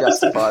end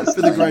justifies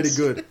For the greater means.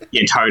 good.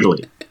 Yeah,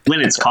 totally. When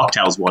it's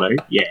cocktails, Watto,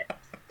 yeah.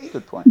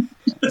 Good point.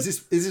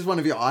 Is this one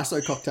of your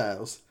ISO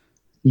cocktails?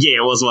 Yeah,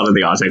 it was one of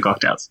the ISO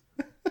cocktails.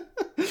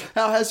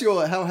 How has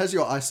your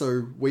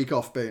ISO week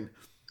off been?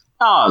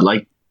 Oh,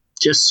 like,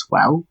 just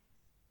swell.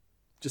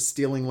 Just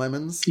stealing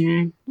lemons?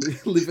 Yeah.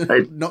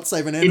 Living, not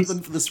saving anything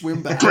for the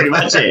swim back? Pretty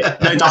much it.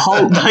 No, the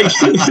whole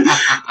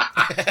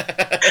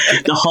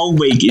the whole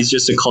week is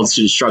just a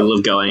constant struggle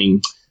of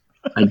going,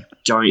 I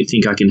don't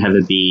think I can have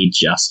a beer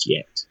just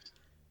yet.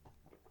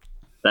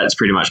 That's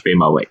pretty much been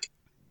my week.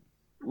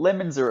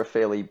 Lemons are a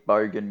fairly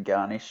bogan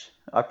garnish.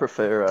 I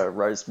prefer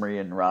rosemary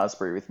and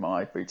raspberry with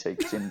my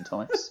boutique gin and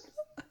tonics.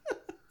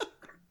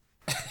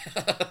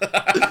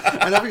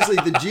 And obviously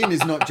the gin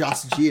is not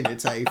just gin,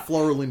 it's a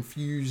floral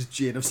infused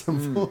gin of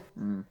some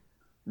form.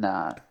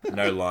 Nah.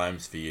 No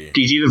limes for you.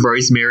 Did you have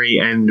rosemary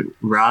and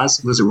was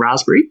it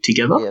raspberry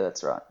together? Yeah,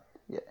 that's right.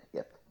 Yeah,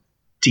 yep.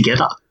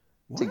 Together.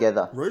 What?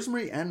 Together.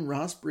 Rosemary and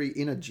raspberry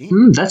in a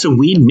gin? That's a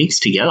weird mix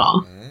together.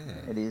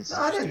 It is. No,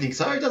 I don't think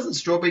so. Doesn't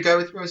strawberry go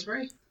with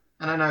rosemary?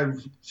 And I know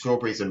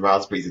strawberries and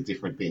raspberries are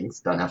different things.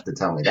 Don't have to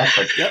tell me that.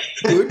 But Yep,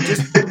 good.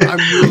 I'm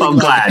really I'm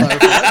glad. to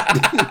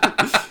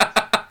clarify.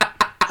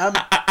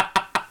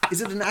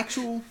 Is it an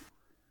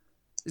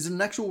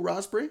actual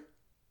raspberry?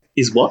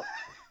 Is what?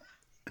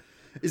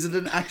 Is it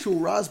an actual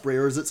raspberry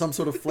or is it some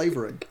sort of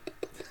flavouring?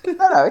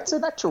 No, it's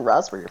an actual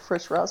raspberry, a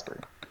fresh raspberry.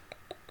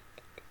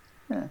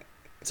 Yeah.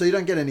 So you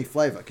don't get any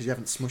flavour because you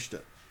haven't smushed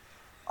it.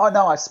 Oh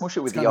no, I smush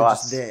it with It's the kind of ice.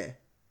 just there.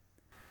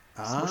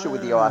 Smush it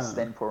with the ice,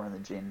 then pour in the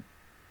gin.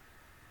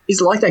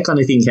 Is it like that kind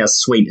of thing how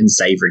sweet and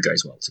savoury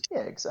goes well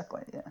together? Yeah,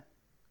 exactly. Yeah.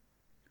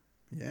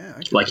 Yeah,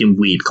 okay. Like in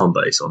weird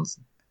combos on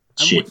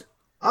shit. what-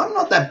 I'm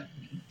not that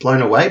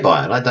blown away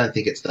by it. I don't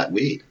think it's that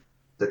weird.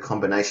 The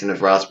combination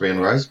of raspberry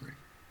and rosemary.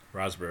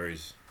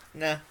 Raspberries.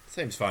 Nah,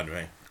 seems fine to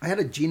me. I had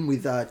a gin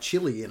with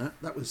chili in it.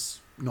 That was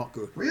not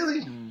good.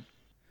 Really?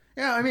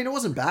 Yeah, I mean, it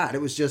wasn't bad.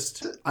 It was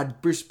just,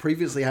 I'd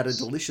previously had a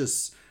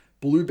delicious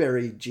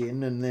blueberry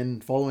gin, and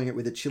then following it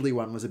with a chili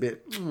one was a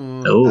bit.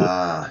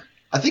 Oh,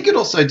 I think it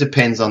also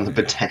depends on the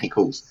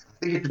botanicals.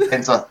 I think it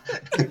depends on.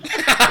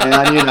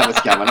 I knew that was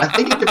coming. I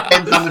think it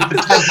depends on the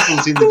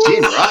botanicals in the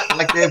gin, right?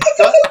 Like they've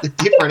got the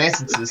different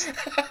essences.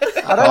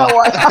 I don't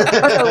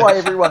know why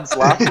everyone's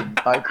laughing.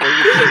 I agree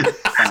with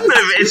you.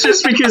 no, it's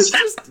just because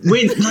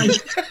when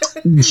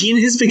gin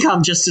has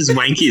become just as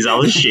wanky as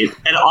other shit,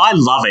 and I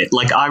love it.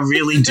 Like I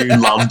really do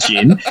love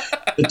gin,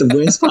 but the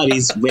worst part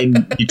is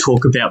when you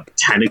talk about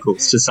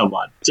botanicals to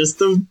someone. Just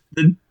the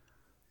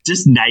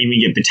just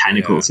naming it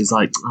botanicals is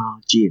like, oh,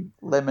 gin.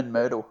 Lemon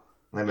myrtle.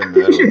 Lemon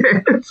myrtle.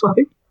 It's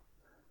like,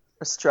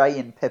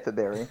 Australian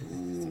pepperberry.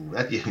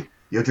 Ooh,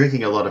 you're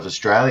drinking a lot of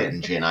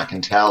Australian gin, I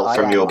can tell I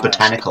from am, your I am.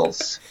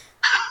 botanicals.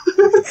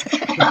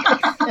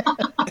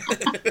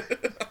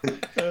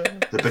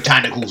 The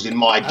botanicals in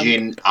my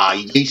gin are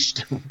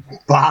yeast,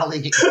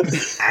 barley,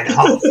 and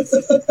hops.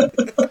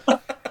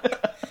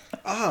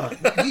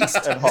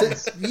 Yeast. And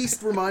hops.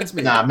 Yeast reminds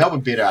me. Nah,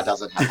 Melbourne Bitter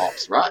doesn't have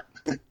hops, right?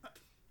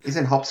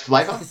 Isn't hops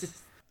flavour?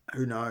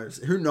 Who knows?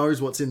 Who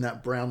knows what's in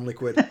that brown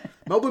liquid?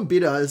 Melbourne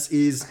Bitters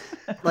is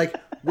like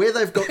where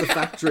they've got the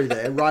factory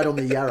there, right on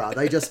the Yarra.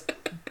 They just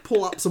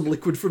pull up some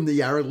liquid from the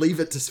Yarra, leave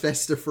it to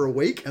fester for a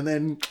week, and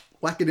then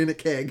whack it in a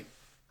keg.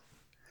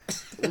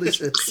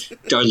 Delicious.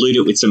 dilute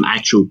it with some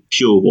actual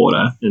pure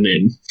water, and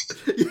then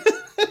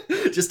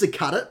Just to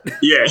cut it.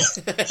 yeah.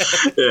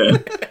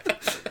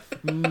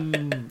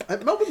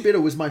 Melbourne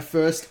Bitter was my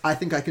first I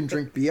think I can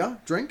drink beer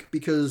drink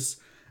because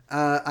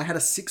I had a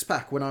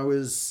 6-pack when I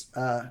was...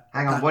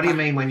 Hang on, what do you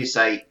mean when you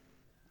say...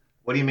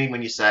 What do you mean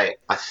when you say,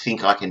 I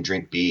think I can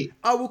drink beer?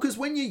 Oh, well, because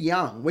when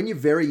you're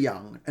very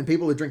young and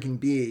people are drinking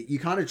beer, you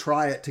kind of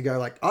try it to go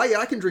like, oh, yeah,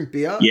 I can drink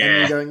beer. Yeah. And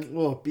you're going,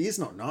 oh, beer's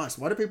not nice.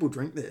 Why do people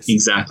drink this?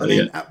 Exactly,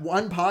 And then at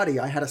one party,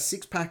 I had a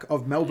 6-pack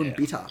of Melbourne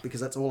Bitter because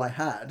that's all I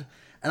had.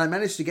 And I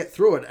managed to get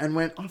through it and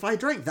went, oh, if I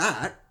drank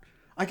that,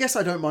 I guess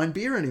I don't mind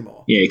beer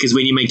anymore. Yeah, because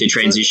when you make the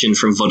transition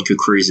from vodka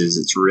cruisers,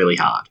 it's really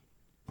hard.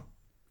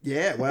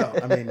 Yeah, well,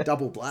 I mean,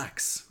 double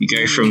blacks. You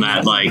go from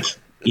that, like,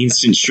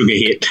 instant sugar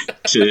hit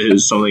to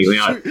something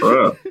like,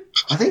 oh.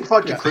 I think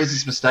Vodka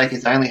Cruise's mistake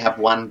is they only have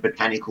one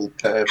botanical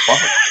per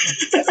bottle.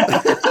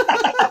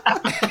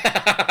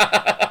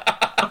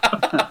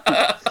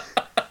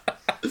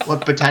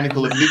 What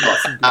botanical have you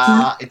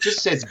got? It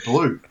just says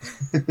blue.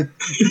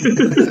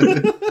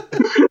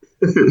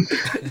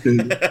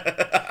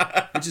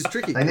 Which is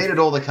tricky. They needed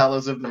all the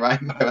colours of the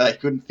rainbow, but they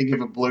couldn't think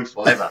of a blue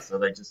flavour, so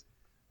they just...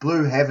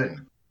 Blue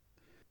heaven.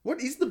 What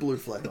is the blue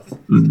flavour?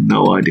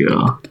 No idea.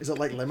 Is it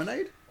like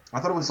lemonade? I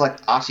thought it was like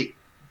Arctic...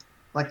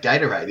 Like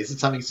Gatorade. Is it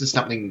something? It's just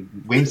something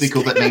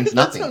whimsical that means That's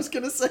nothing. what I was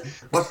going to say.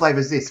 What flavour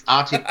is this?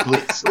 Arctic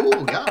Blitz.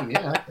 Oh, yum,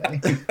 yeah,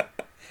 okay.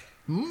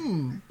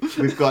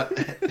 We've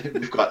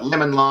got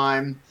lemon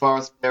lime,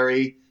 forest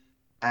berry,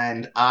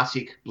 and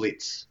Arctic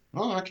Blitz.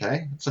 Oh,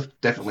 okay. It's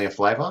definitely a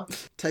flavour.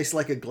 Tastes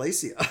like a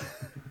glacier.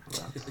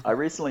 I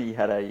recently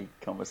had a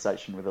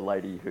conversation with a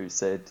lady who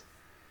said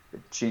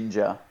that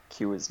ginger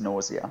cures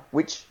nausea,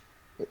 which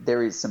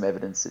there is some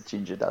evidence that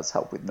ginger does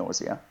help with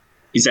nausea.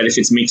 Is that if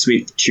it's mixed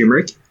with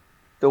turmeric?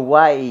 The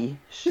way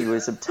she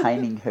was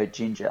obtaining her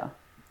ginger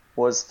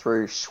was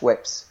through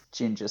Schweppes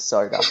ginger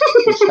soda,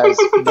 which has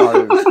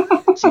no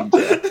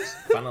ginger.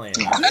 Funnily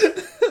enough.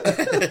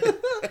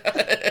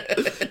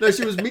 No,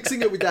 she was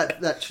mixing it with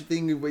that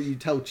thing where you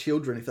tell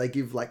children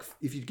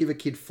if you give a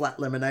kid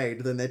flat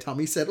lemonade, then their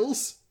tummy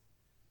settles.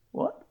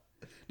 What?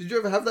 Did you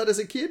ever have that as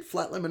a kid?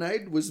 Flat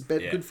lemonade was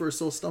good for a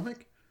sore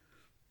stomach.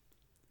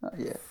 Oh,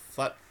 yeah.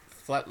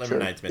 Flat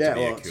lemonade's meant to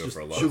be a cure just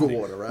for a lot sugar of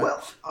things. water, right?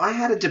 Well, I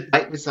had a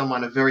debate with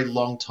someone a very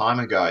long time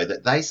ago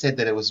that they said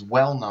that it was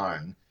well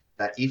known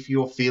that if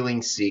you're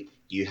feeling sick,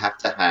 you have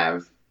to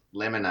have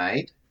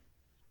lemonade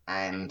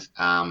and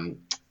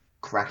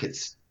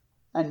crackers.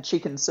 And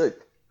chicken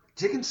soup.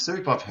 Chicken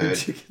soup, I've heard,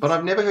 but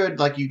I've never heard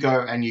like you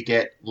go and you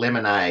get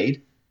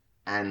lemonade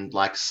and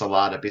like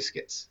Salada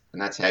biscuits,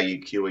 and that's how you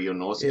cure your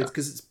nausea. Yeah, it's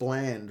because it's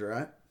bland,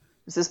 right?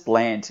 Is this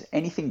bland?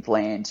 Anything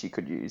bland you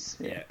could use.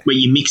 Yeah. Where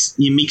you mix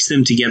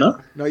them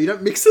together? No, you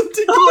don't mix them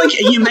together. Oh, like,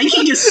 are you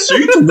making a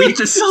soup with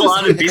the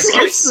salada Crush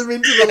biscuits? them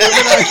into the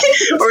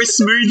lemonade. Or a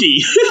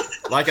smoothie?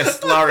 Like a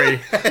slurry.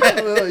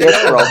 Oh,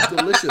 Yes, yeah, Rob.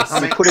 delicious.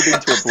 Put it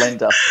into a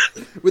blender.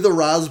 With a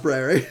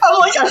raspberry.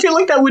 I feel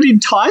like that would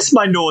entice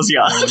my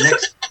nausea. Well,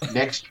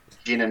 next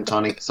gin and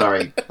tonic.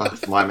 Sorry,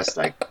 my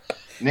mistake.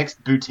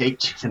 Next boutique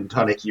gin and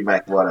tonic you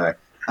make, Watto.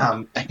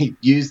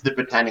 Use the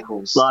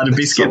botanicals, Salada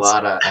biscuits.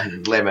 Salada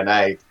and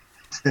lemonade.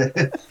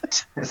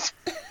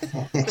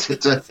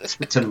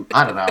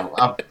 I don't know.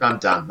 I'm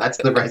done. That's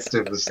the rest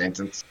of the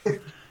sentence.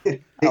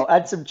 I'll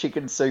add some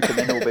chicken soup and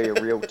then it'll be a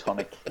real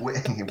tonic.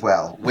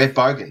 We're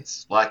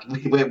bogans. Like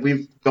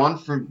we've gone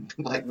from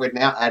like we're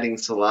now adding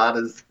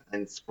saladas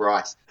and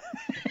Sprite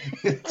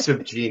to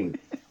gin.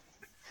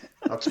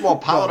 It's more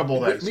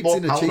palatable then. It's Mix more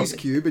in a palatable. cheese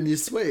cube and you're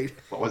sweet.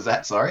 What was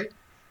that? Sorry.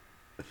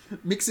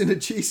 Mix in a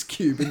cheese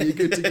cube and you're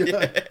good to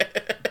go.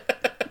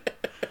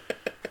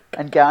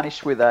 And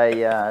garnish with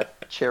a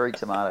cherry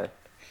tomato.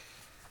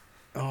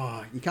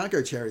 Oh, you can't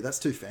go cherry. That's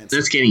too fancy.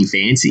 That's getting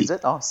fancy. Is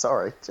it? Oh,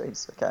 sorry.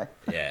 Jeez. Okay.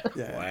 Yeah,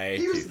 Yeah. way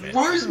He too was fancy.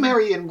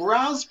 rosemary and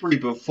raspberry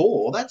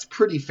before. That's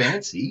pretty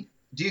fancy.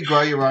 Do you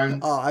grow your own?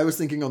 Oh, I was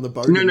thinking on the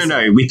bogan.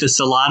 No. With the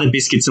salada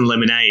biscuits and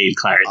lemonade,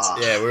 Clarence. Ah,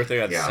 Yeah, we were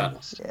thinking about yeah.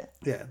 the sun. Yeah.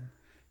 Yeah,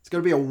 it's got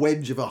to be a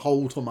wedge of a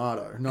whole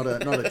tomato, not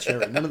a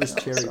cherry. None of this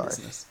cherry sorry.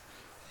 business.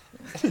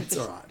 It's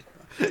all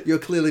right. You're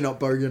clearly not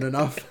bogan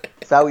enough.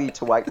 Value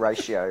to weight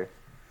ratio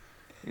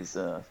is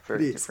very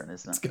It is. different,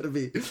 isn't It's it?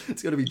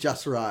 got to be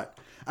just right.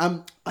 I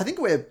think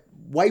we're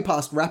way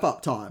past wrap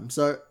up time,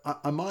 so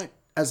I might,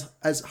 as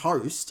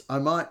host, I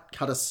might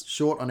cut us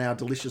short on our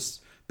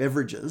delicious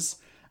beverages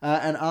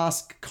and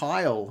ask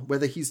Kyle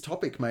whether his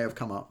topic may have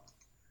come up.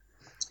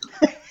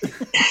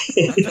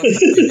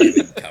 Didn't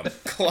even come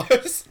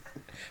close.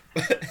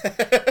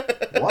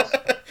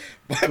 What?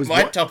 My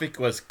what? topic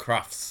was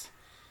Crufts,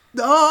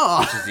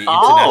 Ah, which is the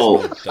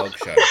International Dog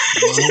Show.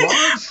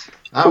 What?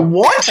 Oh,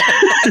 What?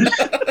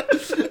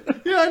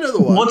 yeah, I know the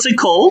one. What's it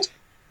called?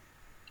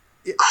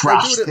 They do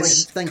Crufts? it at like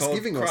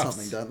Thanksgiving or Crufts.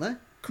 something, don't they?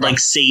 Like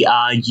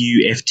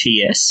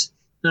CRUFTS?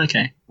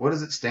 Okay. what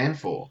does it stand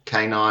for?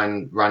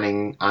 Canine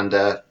running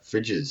under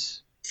fridges.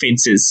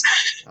 Fences.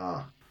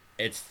 Oh.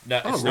 It's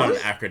not Oh, an really?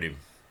 acronym.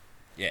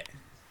 Yeah,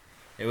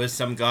 it was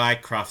some guy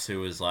Crufts who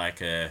was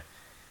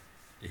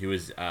he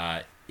was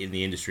in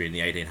the industry in the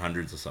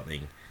 1800s or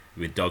something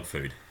with dog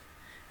food,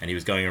 and he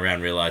was going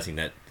around realizing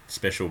that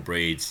special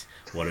breeds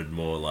wanted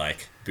more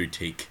like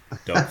boutique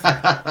dog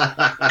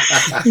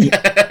food.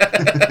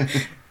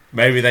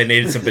 Maybe they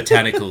needed some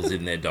botanicals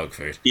in their dog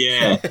food.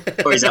 Yeah.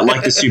 Or is that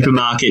like the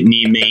supermarket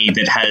near me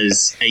that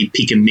has a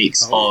pick and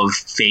mix Oh. of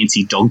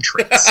fancy dog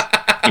treats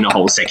in a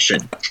whole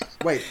section?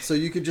 Wait, so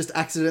you could just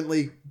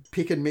accidentally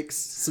pick and mix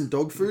some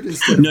dog food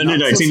instead of No.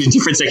 nuts It's or in a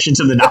different section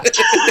to the nut.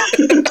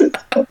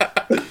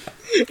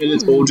 And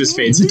it's all just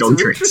fancy These dog are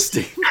treats.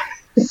 interesting.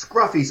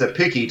 Scruffy's a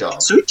picky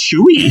dog. So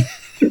chewy.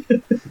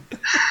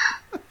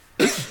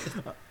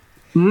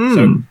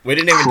 So we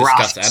didn't even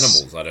Crufts. discuss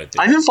animals. I don't think.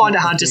 I even find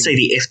it hard to say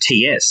the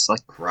FTS.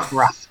 Like Crufts.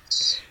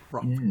 Crufts.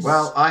 Right.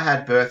 Well, I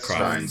had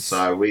birthstones, Crufts.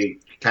 so we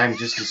came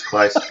just as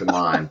close to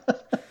mine.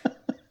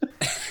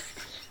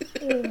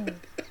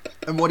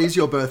 And what is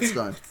your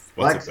birthstone?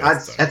 What's Like, a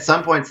birthstone? at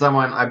some point,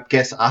 someone, I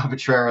guess,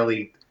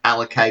 arbitrarily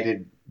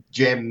allocated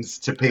gems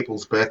to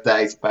people's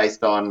birthdays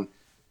based on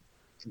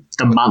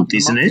The month,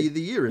 isn't Month it? of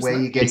the year, isn't where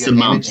it? you get It's your a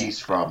month. energies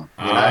from. You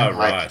Ah, know,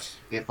 like right.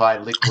 if I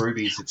lick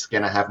rubies, it's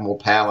going to have more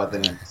power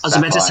than. I was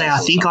about to say, I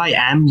think I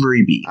am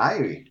Ruby.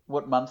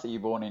 What month are you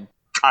born in?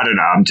 I don't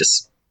know, I'm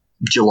just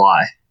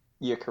July.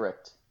 You're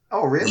correct.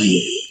 Oh,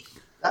 really?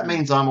 That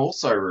means I'm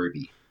also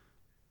Ruby.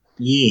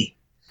 Yeah.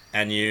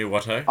 And you,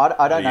 Watto? I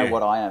don't Are know you?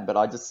 what I am, but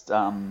I just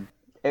You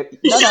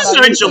just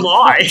know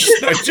July.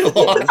 No,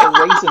 July. There's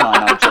a reason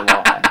I know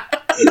July.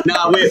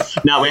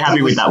 we're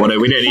happy with that one.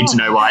 We don't need to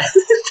know why.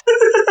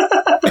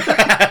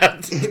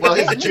 Well,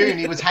 he's June.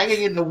 He was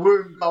hanging in the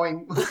womb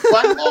going,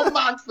 one more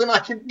month and I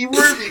can be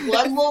Ruby.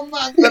 One more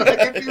month and I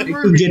can be You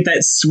Ruby. get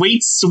that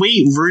sweet,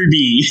 sweet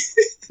Ruby.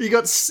 He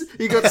got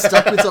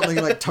stuck with something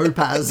like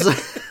topaz.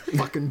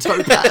 Fucking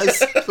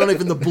topaz. It's not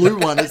even the blue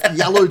one, it's the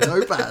yellow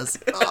topaz.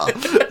 Oh.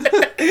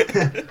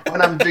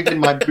 When I'm drinking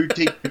my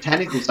boutique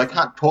botanicals, I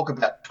can't talk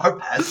about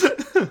topaz.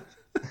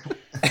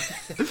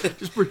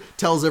 Just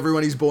tells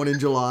everyone he's born in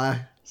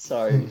July.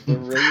 So the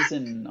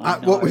reason I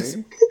know... what was-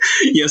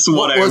 Yes,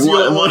 What was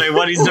your- what is the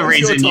what was your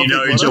reason you topic,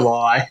 know Watto?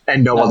 July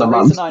and no No, other the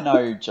month? reason I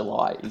know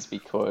July is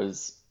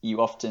because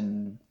you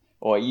often,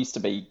 or it used to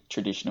be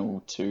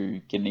traditional to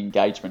get an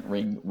engagement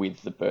ring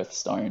with the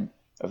birthstone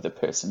of the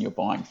person you're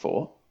buying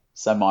for.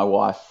 So my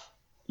wife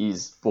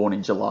is born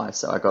in July,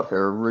 so I got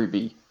her a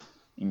ruby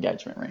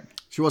engagement ring.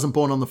 She wasn't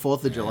born on the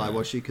 4th of July,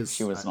 was she? Because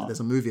She was not. there's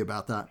a movie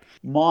about that.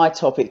 My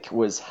topic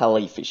was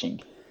heli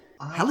fishing.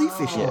 Heli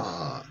fishing.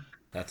 Ah,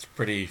 That's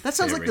pretty. That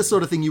sounds fair like the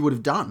sort of thing you would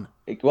have done.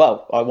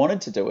 Well, I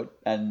wanted to do it,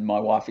 and my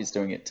wife is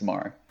doing it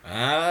tomorrow.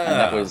 Ah. And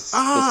that was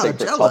Ah, the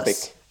secret jealous.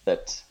 topic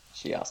that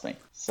she asked me.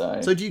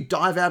 So So do you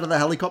dive out of the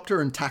helicopter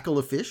and tackle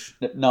a fish?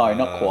 no,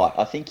 not quite.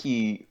 I think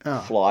you Oh.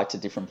 fly to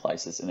different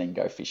places and then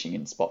go fishing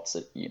in spots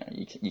that you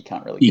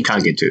can't really. You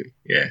can't get to.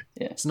 Yeah.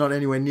 It's not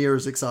anywhere near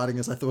as exciting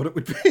as I thought it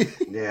would be.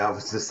 yeah, I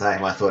was the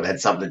same. I thought it had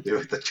something to do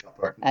with the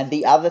chopper. And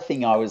the other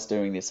thing I was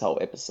doing this whole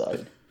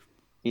episode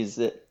is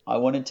that I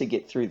wanted to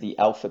get through the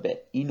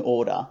alphabet in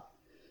order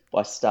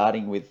by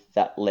starting with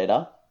that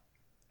letter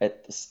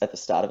at the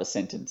start of a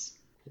sentence.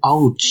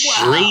 Oh,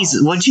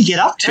 jeez. What did you get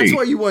up to? That's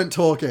why you weren't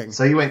talking.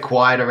 So you went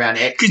quiet around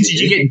X. Did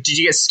you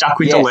get stuck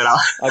with the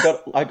Yes, letter?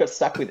 I got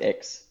stuck with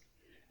X,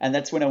 and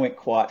that's when I went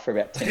quiet for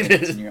about 10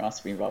 minutes, and you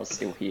asked me if I was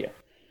still here.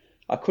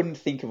 I couldn't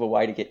think of a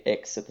way to get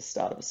X at the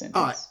start of a sentence.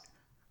 Alright.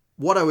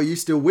 Watto, are you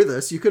still with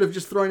us? You could have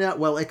just thrown out,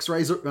 well,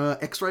 X-rays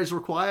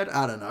required?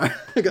 I don't know.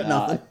 I got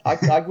nothing.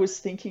 I was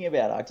thinking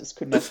about it. I just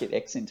could not get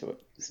X into it.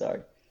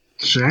 So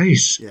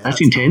Jeez, Yeah, that's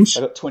that's intense.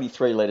 I got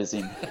 23 letters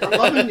in. I'm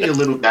loving your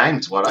little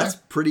games, Watto. That's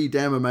pretty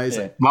damn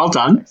amazing. Yeah. Well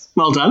done.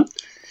 Well done.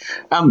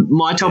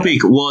 My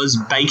topic was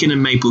bacon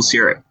and maple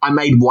syrup. I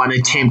made one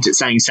attempt at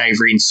saying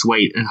savoury and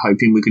sweet and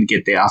hoping we could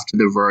get there after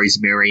the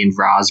rosemary and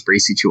raspberry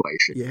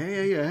situation. Yeah.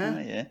 Oh,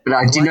 yeah. But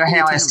I didn't like know the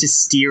how else attempt. to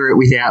steer it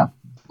without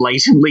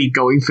blatantly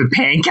going for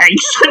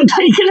pancakes and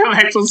bacon and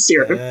maple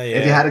syrup.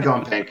 If you had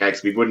gone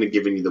pancakes, we wouldn't have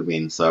given you the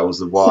win, so it was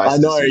the wise I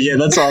know, decision.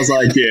 yeah, that's why I was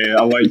like, yeah,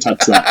 I won't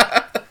touch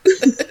that.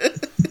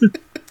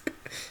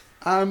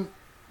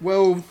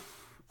 Well,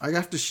 I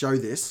have to show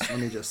this. Let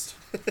me just.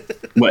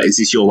 What, is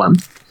this your one?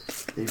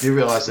 You do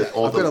realise that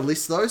all I've got a the...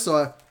 list though,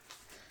 so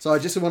I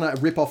just want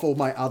to rip off all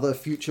my other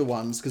future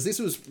ones because this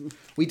was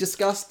we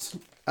discussed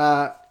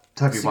Toby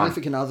won.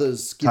 significant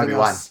others giving Toby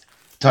won. us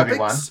Toby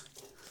topics.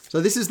 So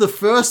this is the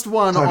first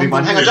one Toby on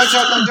won. the Hang on, list.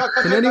 don't show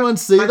it. Can anyone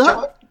see Don't show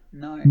that? it.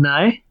 No.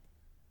 No. It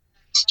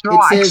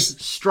Strikes. says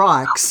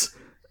strikes.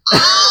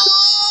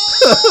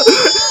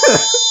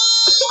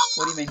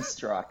 What do you mean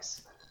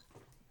strikes?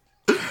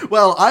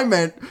 Well, I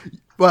meant.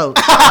 Well,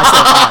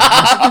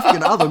 I said my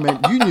significant other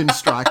meant union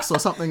strikes or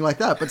something like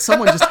that, but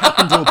someone just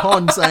happened to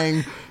upon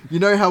saying, you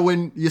know how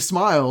when you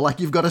smile, like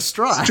you've got a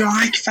strike.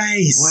 Strike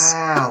face.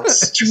 Wow.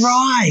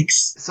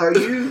 Strikes. So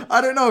you...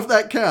 I don't know if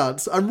that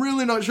counts. I'm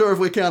really not sure if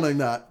we're counting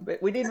that.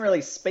 But we didn't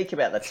really speak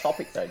about the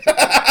topic, though, did we?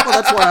 Well,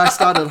 that's why I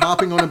started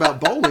harping on about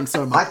bowling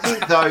so I much.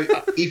 think, though,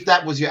 if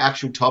that was your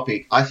actual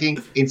topic, I think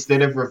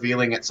instead of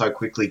revealing it so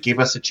quickly, give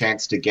us a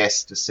chance to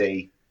guess to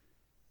see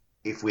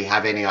if we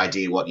have any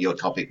idea what your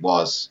topic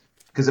was.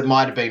 Because it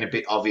might have been a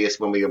bit obvious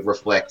when we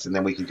reflect, and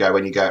then we could go,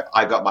 when you go,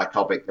 I got my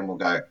topic, then we'll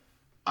go,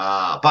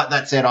 but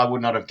that said, I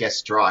would not have guessed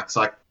strikes.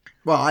 Like,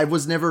 Well, I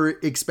was never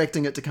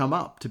expecting it to come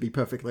up, to be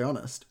perfectly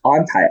honest.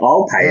 I'll pay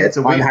Yeah, it. it's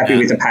a win. I'm happy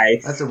with the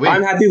pay. That's a win.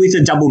 I'm happy with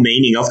the double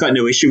meaning. I've got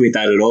no issue with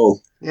that at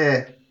all.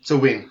 yeah, it's a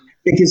win.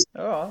 Because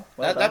Oh,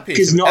 well done.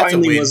 because not that's a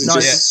only win. was it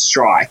Yeah, just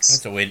strikes,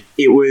 that's a win.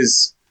 it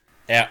was...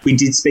 Yeah. We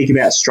did speak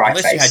about strike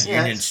Unless you face. had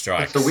union That's-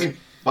 strikes. That's a win.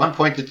 1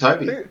 point to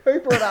Toby.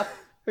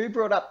 Who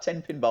brought up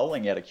 10-pin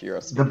bowling out of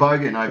curiosity? The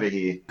bogan over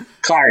here.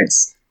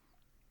 Clarence.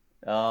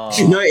 Oh,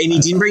 No, and he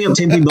didn't bring up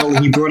 10-pin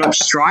bowling. He brought up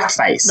strike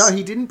face. No,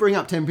 he didn't bring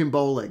up 10-pin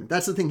bowling.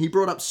 That's the thing. He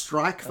brought up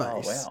strike face, Oh,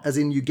 wow. as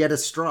in you get a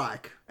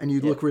strike and you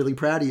look really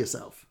proud of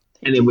yourself.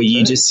 And then were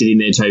you just sitting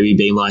there, Toby,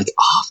 being like,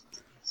 oh,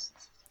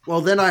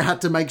 Well, then I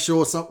had to make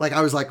sure,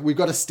 I was like, we've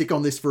got to stick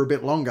on this for a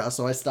bit longer.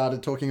 So I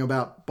started talking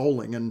about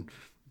bowling and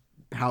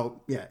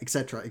how, et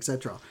cetera, et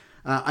cetera.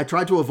 I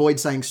tried to avoid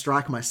saying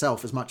strike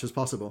myself as much as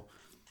possible.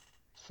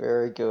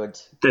 very good.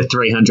 the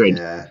 300.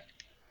 Yeah.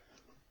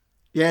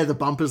 Yeah, the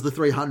bumpers, the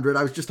 300.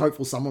 I was just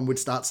hopeful someone would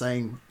start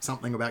saying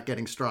something about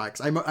getting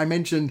strikes. I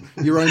mentioned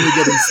you're only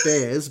getting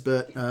spares,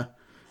 but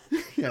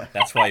yeah.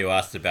 That's why you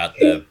asked about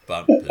the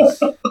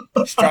bumpers.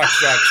 Strike.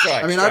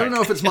 I mean, I don't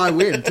know if it's my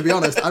win, to be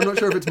honest. I'm not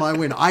sure if it's my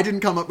win. I didn't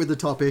come up with the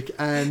topic,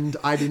 and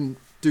I didn't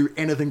do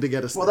anything to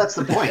get us Well, there. that's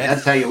the point.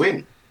 That's how you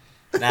win.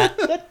 Nah.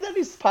 That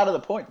is part of the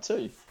point,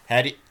 too.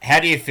 How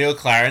do you feel,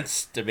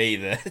 Clarence, to be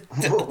the...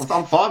 Well,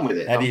 I'm fine with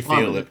it. How do you I'm fine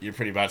feel with that you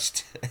pretty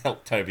much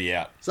helped Toby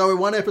out So we're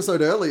one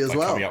episode early as by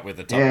well. coming up with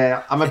the it. topic?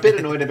 Yeah, I'm a bit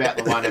annoyed about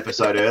the 1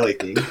 episode early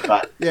thing,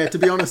 but Yeah, to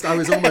be honest, I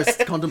was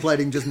almost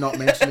contemplating just not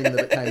mentioning that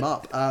it came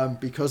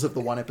up because of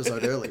the 1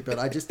 episode early, but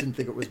I just didn't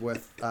think it was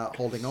worth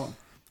holding on.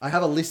 I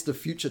have a list of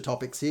future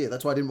topics here.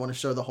 That's why I didn't want to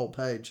show the whole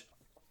page.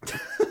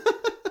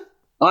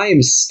 I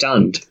am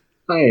stunned.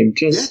 I am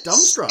just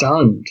dumbstruck.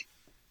 stunned.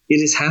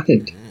 It has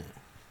happened.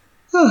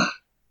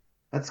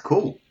 that's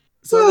cool.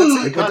 So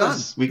that's it. We're done.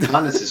 We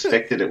kind of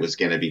suspected it was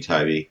going to be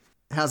Toby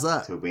How's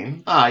that? to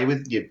win.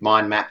 With your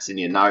mind maps and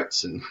your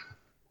notes and...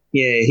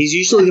 Yeah, he's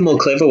usually the more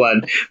clever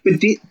one.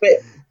 But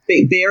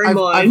bear in I've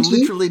mind...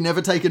 literally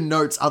never taken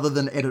notes other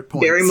than edit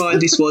points. Bear in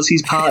mind, this was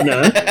his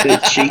partner,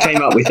 that she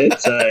came up with it,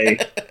 so...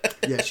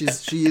 Yeah, she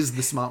is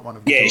the smart one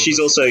of the two Yeah, of she's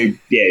us. also...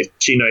 Yeah,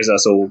 she knows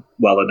us all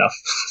well enough.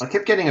 I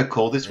kept getting a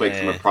call this week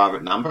from a Yeah.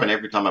 private number, and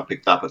every time I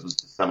picked up, it was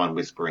just someone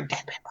whispering, "Damn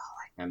it,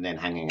 bowling," and then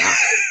hanging up.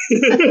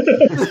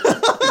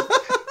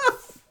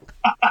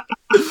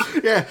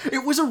 Yeah,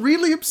 it was a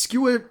really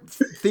obscure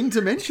thing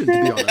to mention, to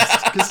be honest.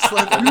 Because it's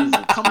like, who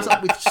comes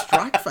up with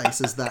strike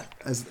face as that?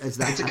 As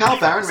that It's a Carl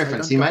Barron face? I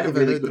reference. don't He think made a I've ever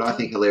really heard good, the I term.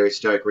 think, hilarious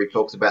joke where he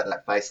talks about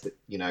that face that,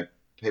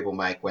 people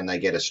make when they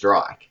get a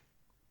strike.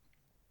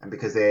 And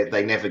because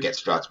they never get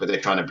strikes, but they're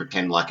trying to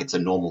pretend like it's a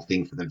normal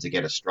thing for them to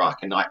get a strike.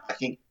 And I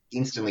think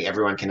instantly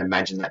everyone can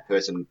imagine that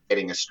person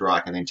getting a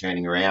strike and then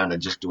turning around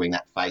and just doing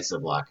that face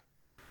of like,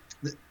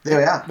 there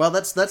we are. Well,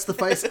 that's the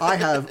face I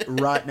have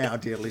right now,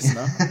 dear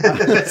listener.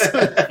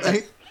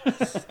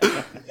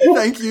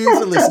 Thank you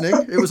for listening.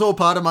 It was all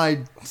part of my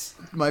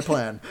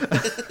plan.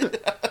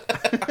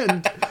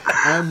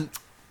 And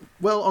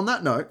well, on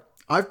that note,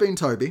 I've been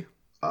Toby.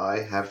 I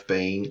have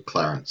been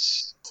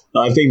Clarence.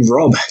 I've been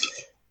Rob.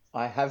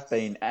 I have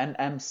been and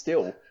am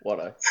still,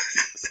 Watto.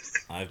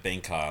 I've been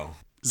Kyle.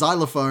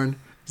 Xylophone,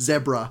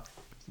 zebra,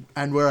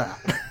 and we're out.